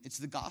me, it's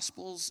the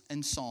Gospels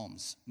and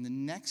Psalms. In the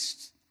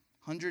next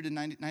 90 to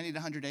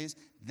 100 days,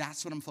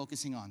 that's what I'm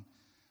focusing on.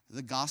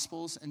 The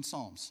Gospels and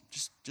Psalms.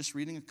 Just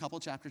reading a couple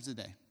chapters a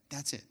day.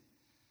 That's it.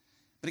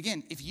 But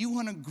again, if you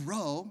want to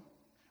grow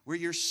where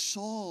your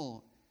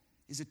soul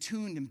is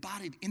attuned,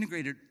 embodied,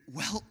 integrated,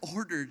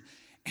 well-ordered,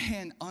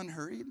 and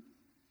unhurried?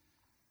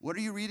 What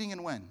are you reading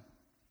and when?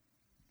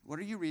 What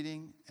are you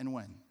reading and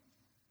when?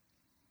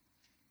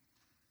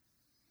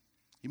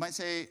 You might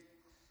say,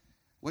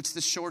 what's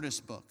the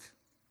shortest book?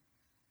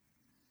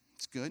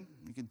 It's good.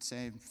 You could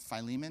say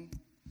Philemon.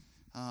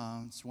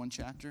 It's one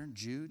chapter.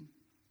 Jude.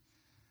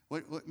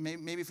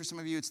 Maybe for some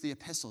of you, it's the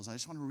epistles. I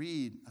just want to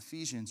read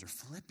Ephesians or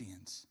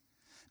Philippians.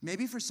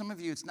 Maybe for some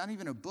of you, it's not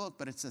even a book,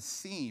 but it's a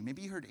theme.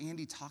 Maybe you heard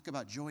Andy talk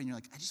about joy, and you're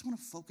like, I just want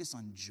to focus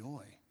on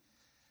joy.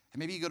 And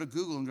maybe you go to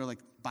Google and go like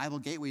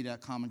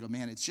BibleGateway.com and go,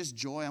 man, it's just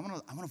joy. I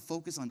want to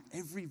focus on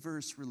every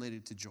verse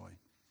related to joy.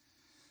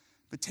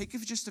 But take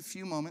just a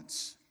few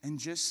moments and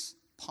just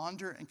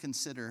ponder and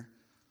consider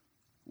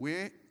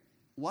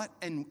what,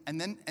 and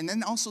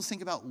then also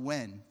think about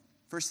when.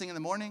 First thing in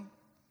the morning,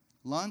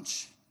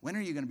 lunch. When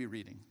are you going to be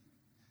reading?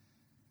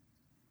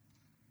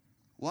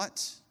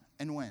 What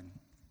and when?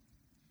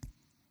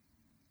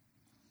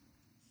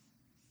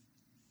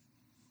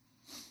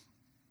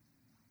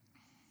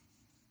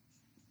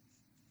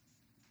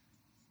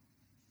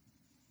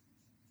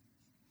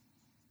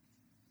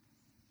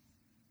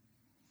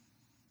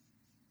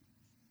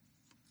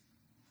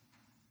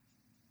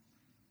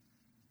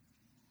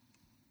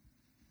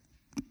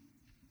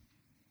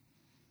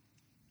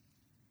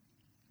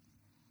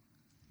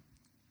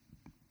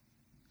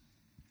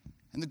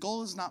 And the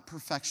goal is not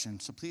perfection.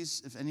 So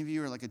please, if any of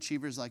you are like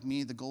achievers like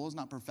me, the goal is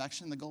not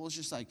perfection. The goal is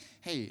just like,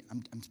 hey,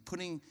 I'm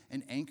putting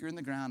an anchor in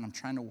the ground. I'm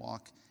trying to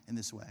walk in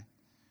this way.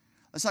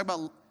 Let's talk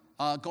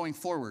about going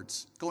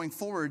forwards. Going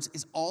forwards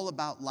is all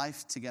about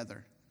life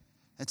together.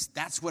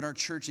 That's what our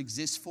church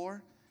exists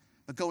for.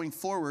 But going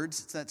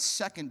forwards, it's that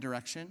second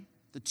direction,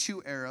 the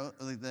two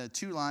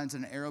lines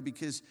and an arrow,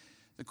 because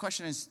the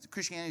question is,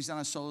 Christianity is not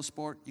a solo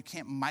sport. You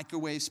can't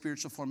microwave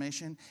spiritual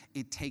formation.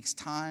 It takes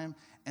time.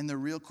 And the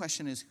real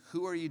question is,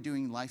 who are you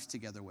doing life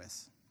together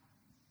with?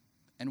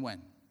 And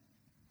when?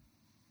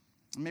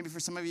 Maybe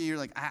for some of you, you're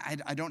like,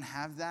 I don't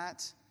have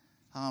that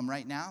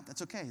right now.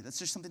 That's okay. That's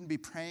just something to be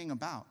praying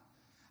about.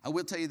 I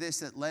will tell you this,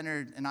 that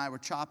Leonard and I were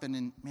chopping,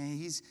 and man,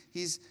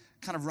 he's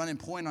kind of running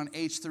point on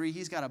H3.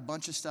 He's got a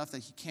bunch of stuff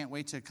that he can't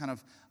wait to kind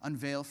of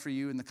unveil for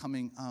you in the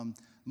coming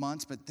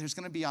months. But there's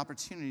going to be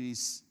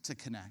opportunities to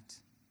connect.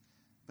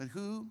 But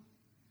who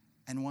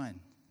and when?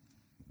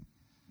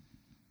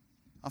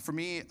 For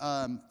me,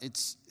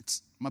 it's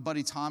my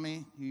buddy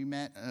Tommy, who you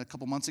met a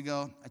couple months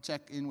ago. I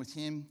check in with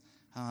him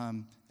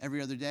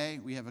every other day.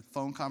 We have a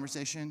phone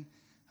conversation.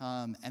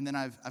 And then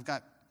I've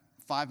got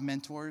 5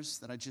 mentors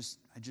that I just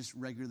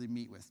regularly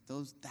meet with.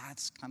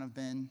 That's kind of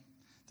been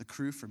the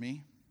crew for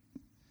me.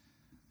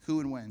 Who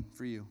and when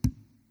for you?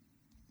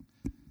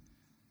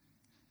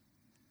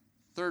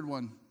 Third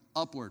one,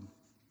 upward.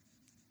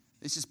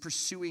 This is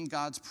pursuing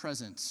God's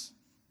presence.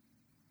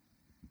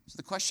 So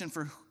the question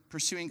for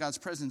pursuing God's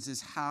presence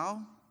is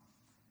how?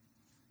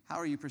 How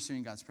are you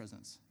pursuing God's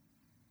presence?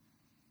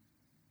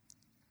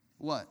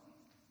 What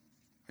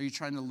are you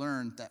trying to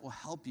learn that will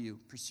help you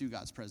pursue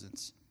God's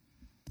presence?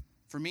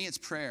 For me, it's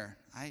prayer.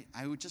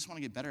 I would just want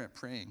to get better at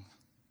praying.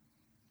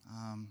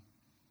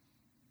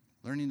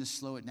 Learning to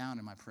slow it down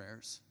in my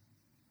prayers.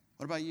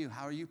 What about you?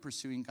 How are you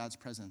pursuing God's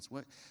presence?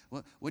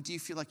 What do you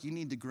feel like you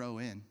need to grow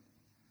in?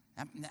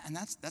 And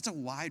that's a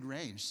wide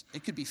range.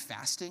 It could be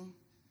fasting.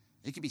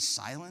 It could be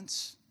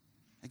silence.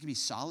 It could be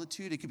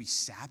solitude. It could be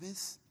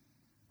Sabbath.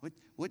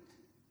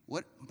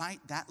 What might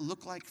that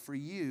look like for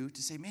you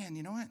to say, man,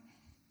 you know what?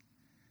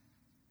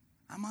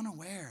 I'm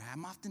unaware.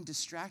 I'm often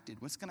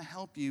distracted. What's going to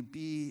help you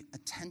be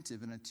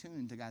attentive and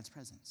attuned to God's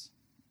presence?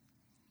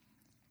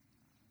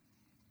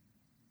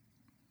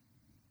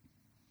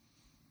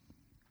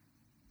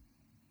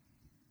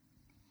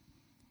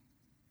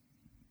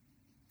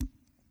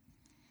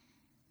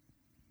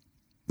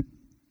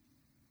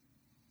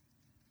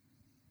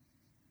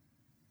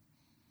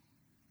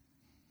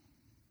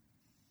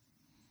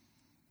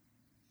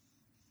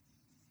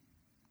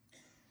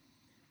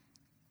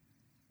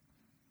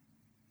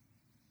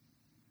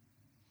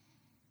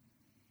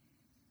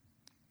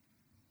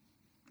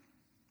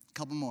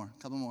 Couple more,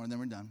 and then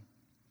we're done.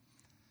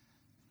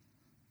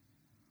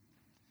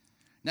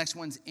 Next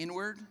one's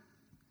inward,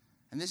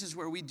 and this is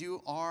where we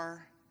do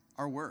our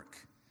work.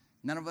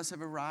 None of us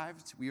have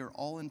arrived. We are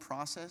all in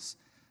process.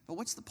 But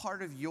what's the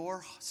part of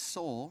your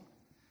soul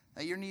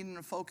that you're needing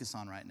to focus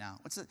on right now?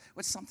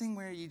 What's something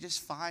where you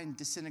just find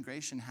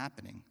disintegration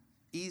happening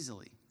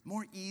easily?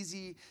 More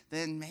easy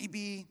than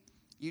maybe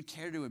you'd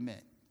care to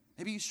admit.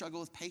 Maybe you struggle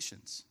with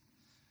patience.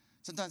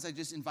 Sometimes I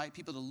just invite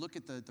people to look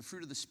at the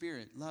fruit of the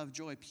Spirit: love,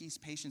 joy, peace,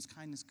 patience,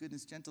 kindness,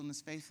 goodness, gentleness,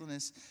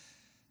 faithfulness.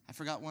 I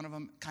forgot one of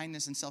them: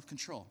 kindness and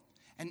self-control.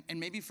 And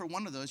maybe for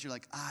one of those, you're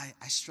like,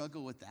 I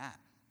struggle with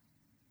that.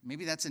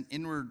 Maybe that's an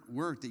inward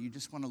work that you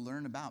just want to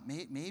learn about.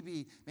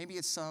 Maybe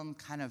it's some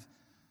kind of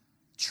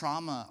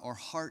trauma or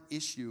heart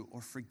issue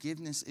or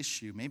forgiveness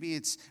issue. Maybe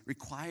it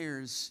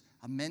requires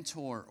a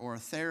mentor or a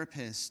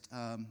therapist.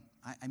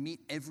 I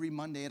meet every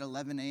Monday at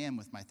 11 a.m.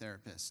 with my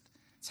therapist.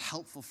 It's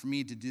helpful for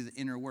me to do the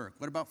inner work.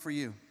 What about for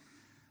you?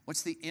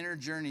 What's the inner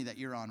journey that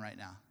you're on right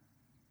now?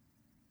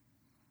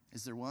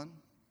 Is there one?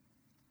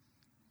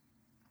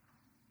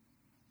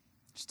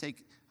 Just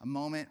take a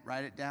moment,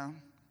 write it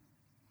down.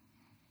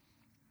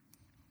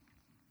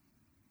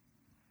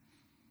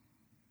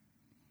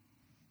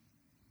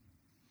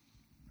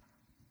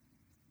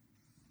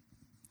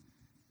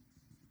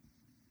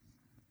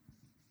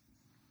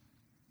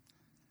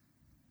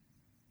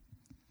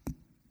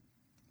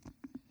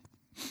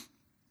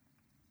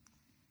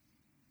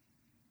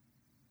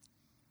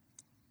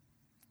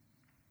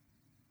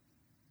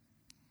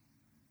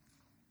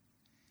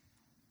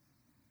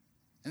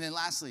 And then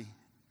lastly,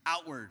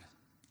 outward.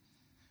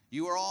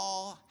 You are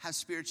all have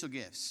spiritual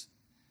gifts.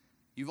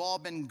 You've all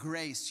been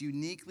graced,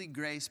 uniquely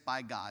graced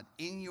by God.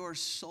 In your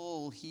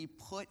soul, he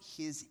put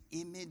his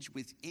image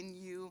within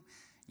you.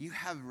 You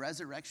have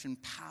resurrection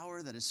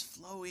power that is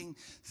flowing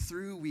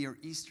through. We are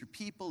Easter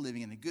people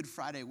living in a Good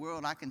Friday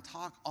world. I can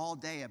talk all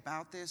day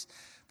about this,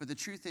 but the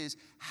truth is,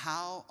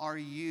 how are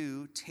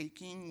you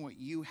taking what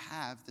you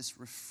have, this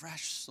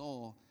refreshed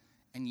soul,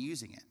 and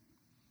using it?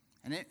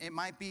 And it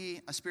might be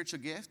a spiritual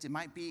gift. It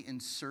might be in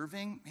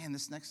serving. Man,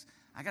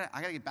 I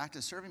gotta get back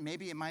to serving.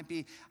 Maybe it might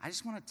be, I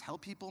just want to tell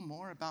people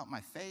more about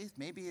my faith.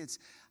 Maybe it's,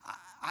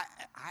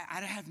 I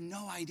have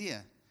no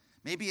idea.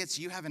 Maybe it's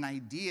you have an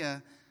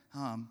idea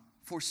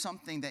for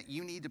something that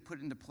you need to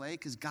put into play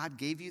because God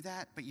gave you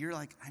that, but you're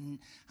like, I'm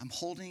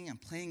playing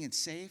it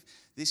safe.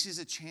 This is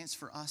a chance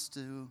for us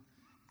to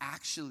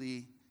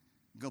actually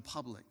go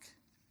public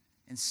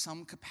in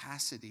some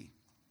capacity,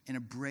 in a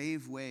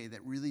brave way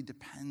that really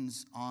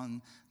depends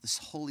on the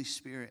Holy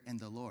Spirit and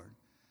the Lord.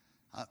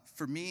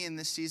 For me in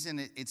this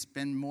season, it's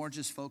been more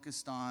just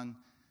focused on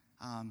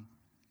kind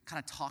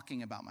of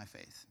talking about my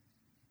faith.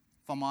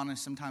 If I'm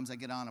honest, sometimes I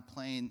get on a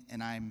plane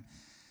and I'm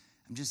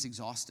just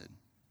exhausted.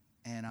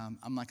 And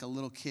I'm like a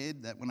little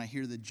kid that when I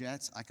hear the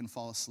jets, I can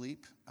fall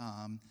asleep.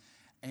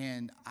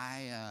 And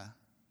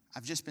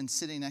I've just been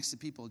sitting next to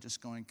people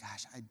just going,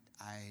 gosh,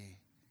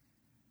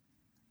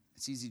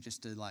 it's easy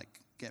just to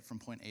like get from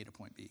point A to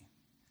point B.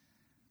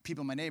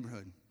 People in my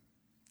neighborhood,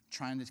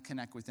 trying to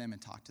connect with them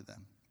and talk to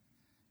them.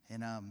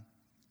 And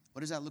what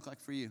does that look like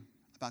for you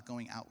about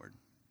going outward?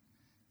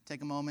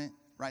 Take a moment,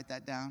 write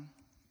that down.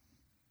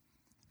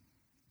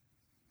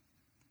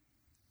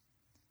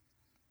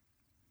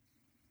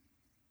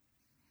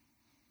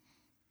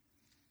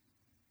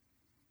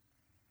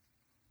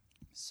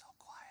 So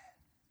quiet.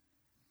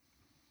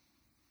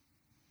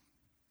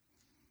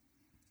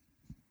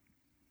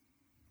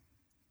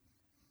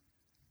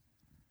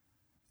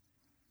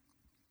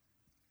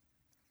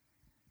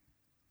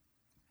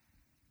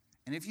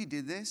 And if you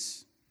did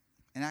this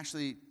and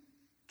actually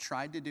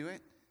tried to do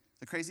it,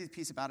 the crazy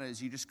piece about it is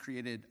you just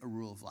created a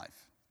rule of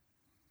life.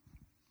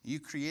 You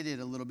created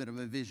a little bit of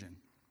a vision.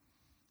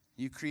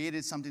 You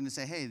created something to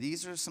say, hey,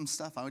 these are some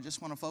stuff I would just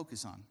want to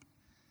focus on.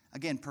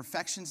 Again,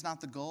 perfection's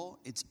not the goal.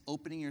 It's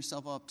opening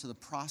yourself up to the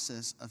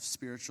process of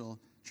spiritual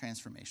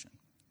transformation.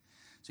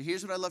 So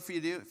here's what I'd love for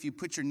you to do. If you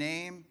put your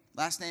name,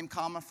 last name,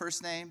 comma,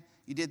 first name,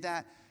 you did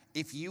that.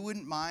 If you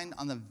wouldn't mind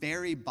on the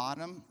very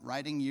bottom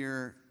writing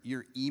your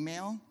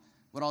email,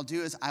 what I'll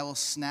do is I will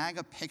snag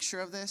a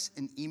picture of this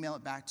and email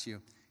it back to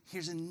you.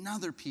 Here's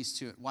another piece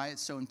to it, why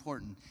it's so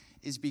important,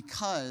 is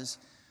because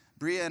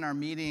Bria in our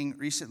meeting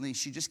recently,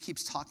 she just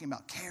keeps talking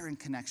about care and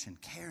connection,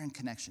 care and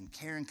connection,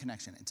 care and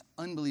connection. It's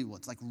unbelievable.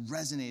 It's like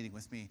resonating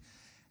with me.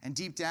 And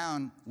deep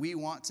down, we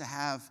want to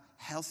have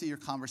healthier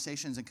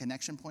conversations and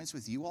connection points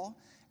with you all.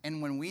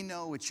 And when we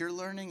know what you're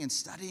learning and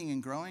studying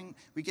and growing,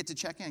 we get to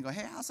check in and go,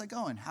 hey, how's that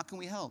going? How can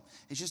we help?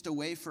 It's just a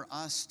way for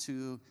us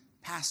to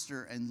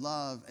pastor and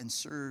love and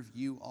serve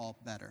you all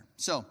better.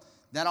 So,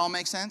 that all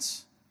makes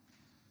sense?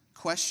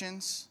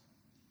 Questions?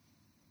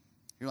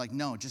 You're like,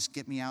 no, just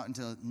get me out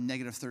into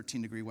negative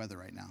 13 degree weather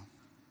right now.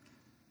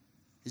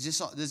 Is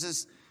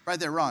this right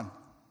there, Ron?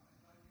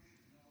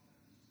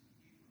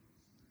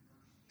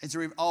 It's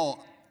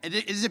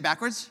is it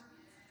backwards?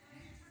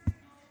 You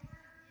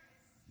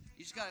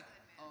just got it.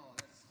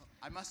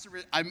 I must have,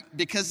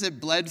 because it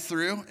bled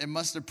through, it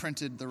must have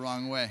printed the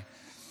wrong way.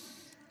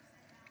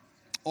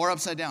 Or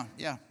upside down.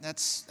 Yeah,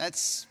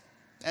 that's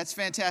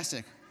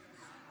fantastic.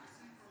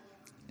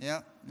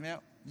 Yep.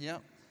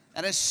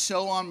 That is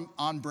so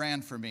on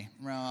brand for me.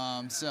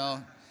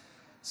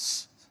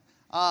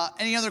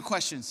 Any other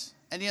questions?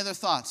 Any other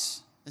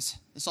thoughts?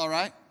 It's all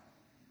right?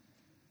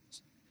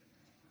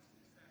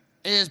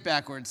 It is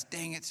backwards.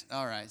 Dang it.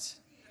 All right.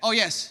 Oh,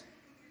 yes.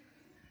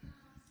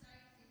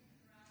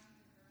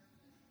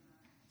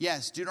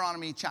 Yes,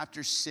 Deuteronomy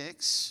chapter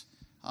 6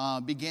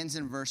 begins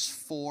in verse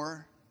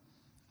 4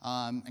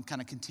 and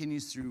kind of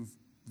continues through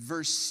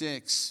verse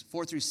 6,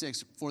 4 through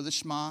 6 for the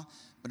Shema,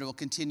 but it will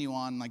continue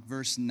on like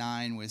verse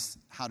 9 with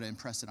how to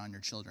impress it on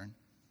your children.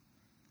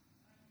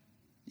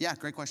 Yeah,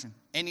 great question.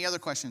 Any other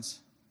questions?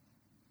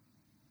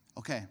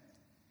 Okay.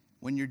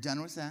 When you're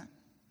done with that,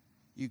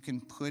 you can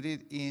put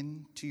it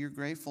into your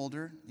gray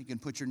folder. You can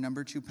put your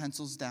number 2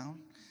 pencils down.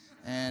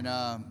 And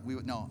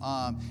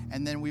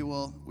and then we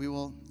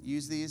will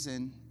use these,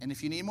 and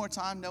if you need more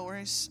time, no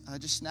worries.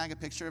 Just snag a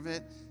picture of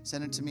it,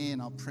 send it to me,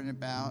 and I'll print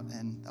it out,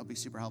 and that'll be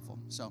super helpful.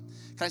 So,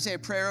 can I say a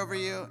prayer over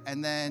you,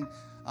 and then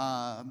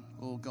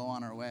we'll go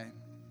on our way.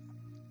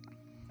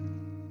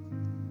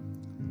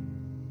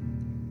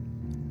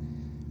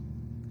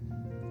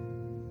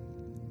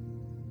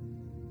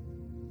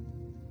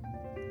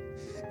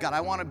 God,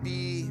 I want to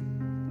be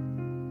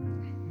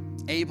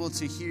able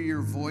to hear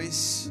your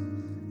voice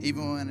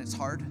even when it's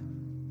hard.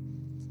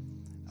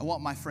 I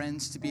want my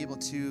friends to be able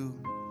to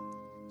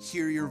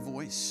hear your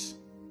voice,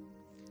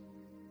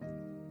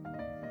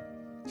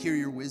 hear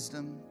your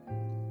wisdom,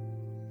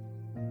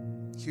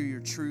 hear your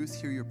truth,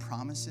 hear your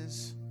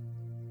promises.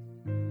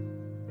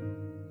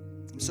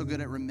 I'm so good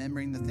at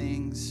remembering the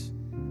things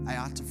I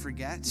ought to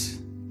forget,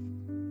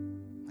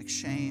 like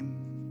shame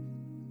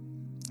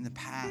in the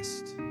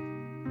past,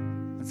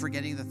 and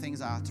forgetting the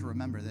things I ought to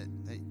remember,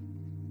 that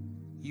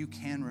you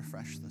can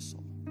refresh the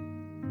soul.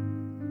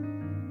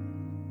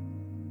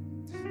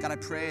 God, I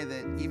pray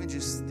that even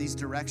just these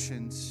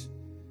directions,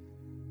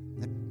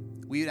 that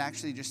we would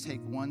actually just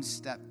take one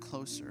step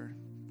closer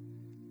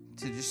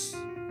to just,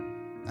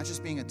 not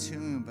just being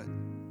attuned, but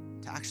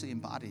to actually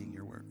embodying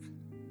your work.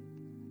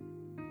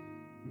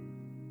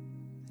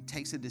 It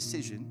takes a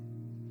decision,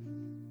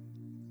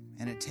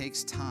 and it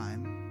takes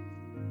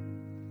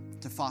time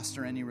to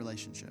foster any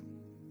relationship.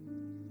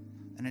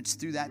 And it's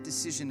through that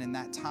decision and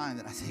that time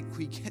that I think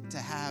we get to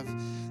have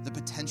the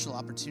potential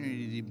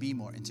opportunity to be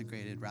more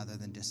integrated rather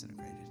than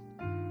disintegrated.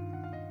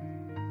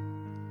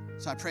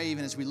 So I pray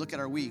even as we look at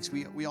our weeks,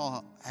 we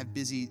all have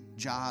busy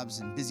jobs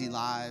and busy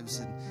lives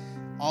and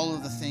all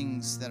of the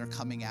things that are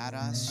coming at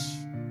us.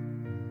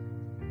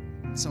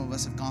 Some of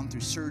us have gone through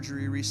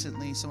surgery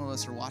recently. Some of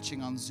us are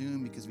watching on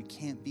Zoom because we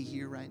can't be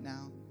here right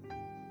now.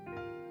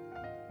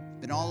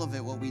 But in all of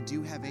it, what we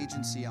do have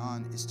agency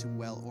on is to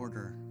well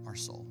order our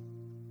soul.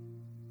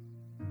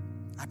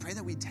 I pray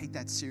that we take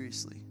that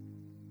seriously.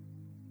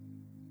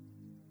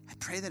 I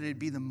pray that it'd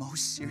be the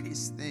most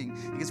serious thing,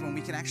 because when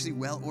we can actually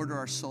well order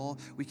our soul,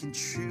 we can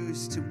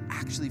choose to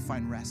actually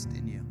find rest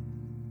in you.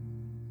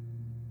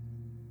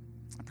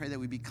 I pray that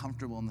we be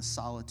comfortable in the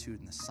solitude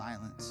and the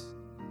silence,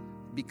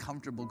 be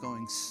comfortable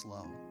going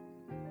slow,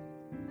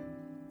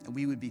 and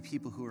we would be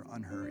people who are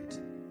unhurried.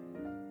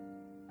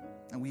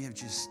 And we have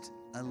just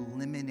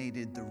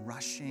eliminated the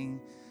rushing,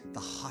 the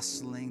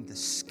hustling, the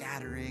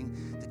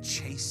scattering, the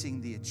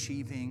chasing, the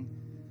achieving.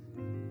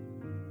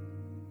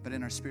 But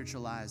in our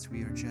spiritual lives,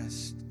 we are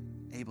just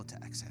able to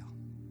exhale.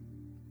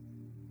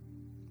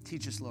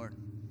 Teach us, Lord,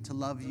 to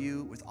love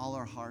you with all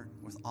our heart,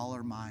 with all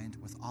our mind,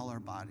 with all our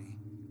body,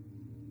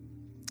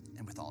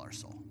 and with all our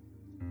soul.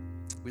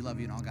 We love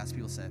you, and all God's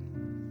people said,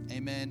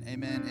 amen,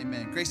 amen,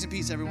 amen. Grace and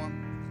peace,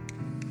 everyone.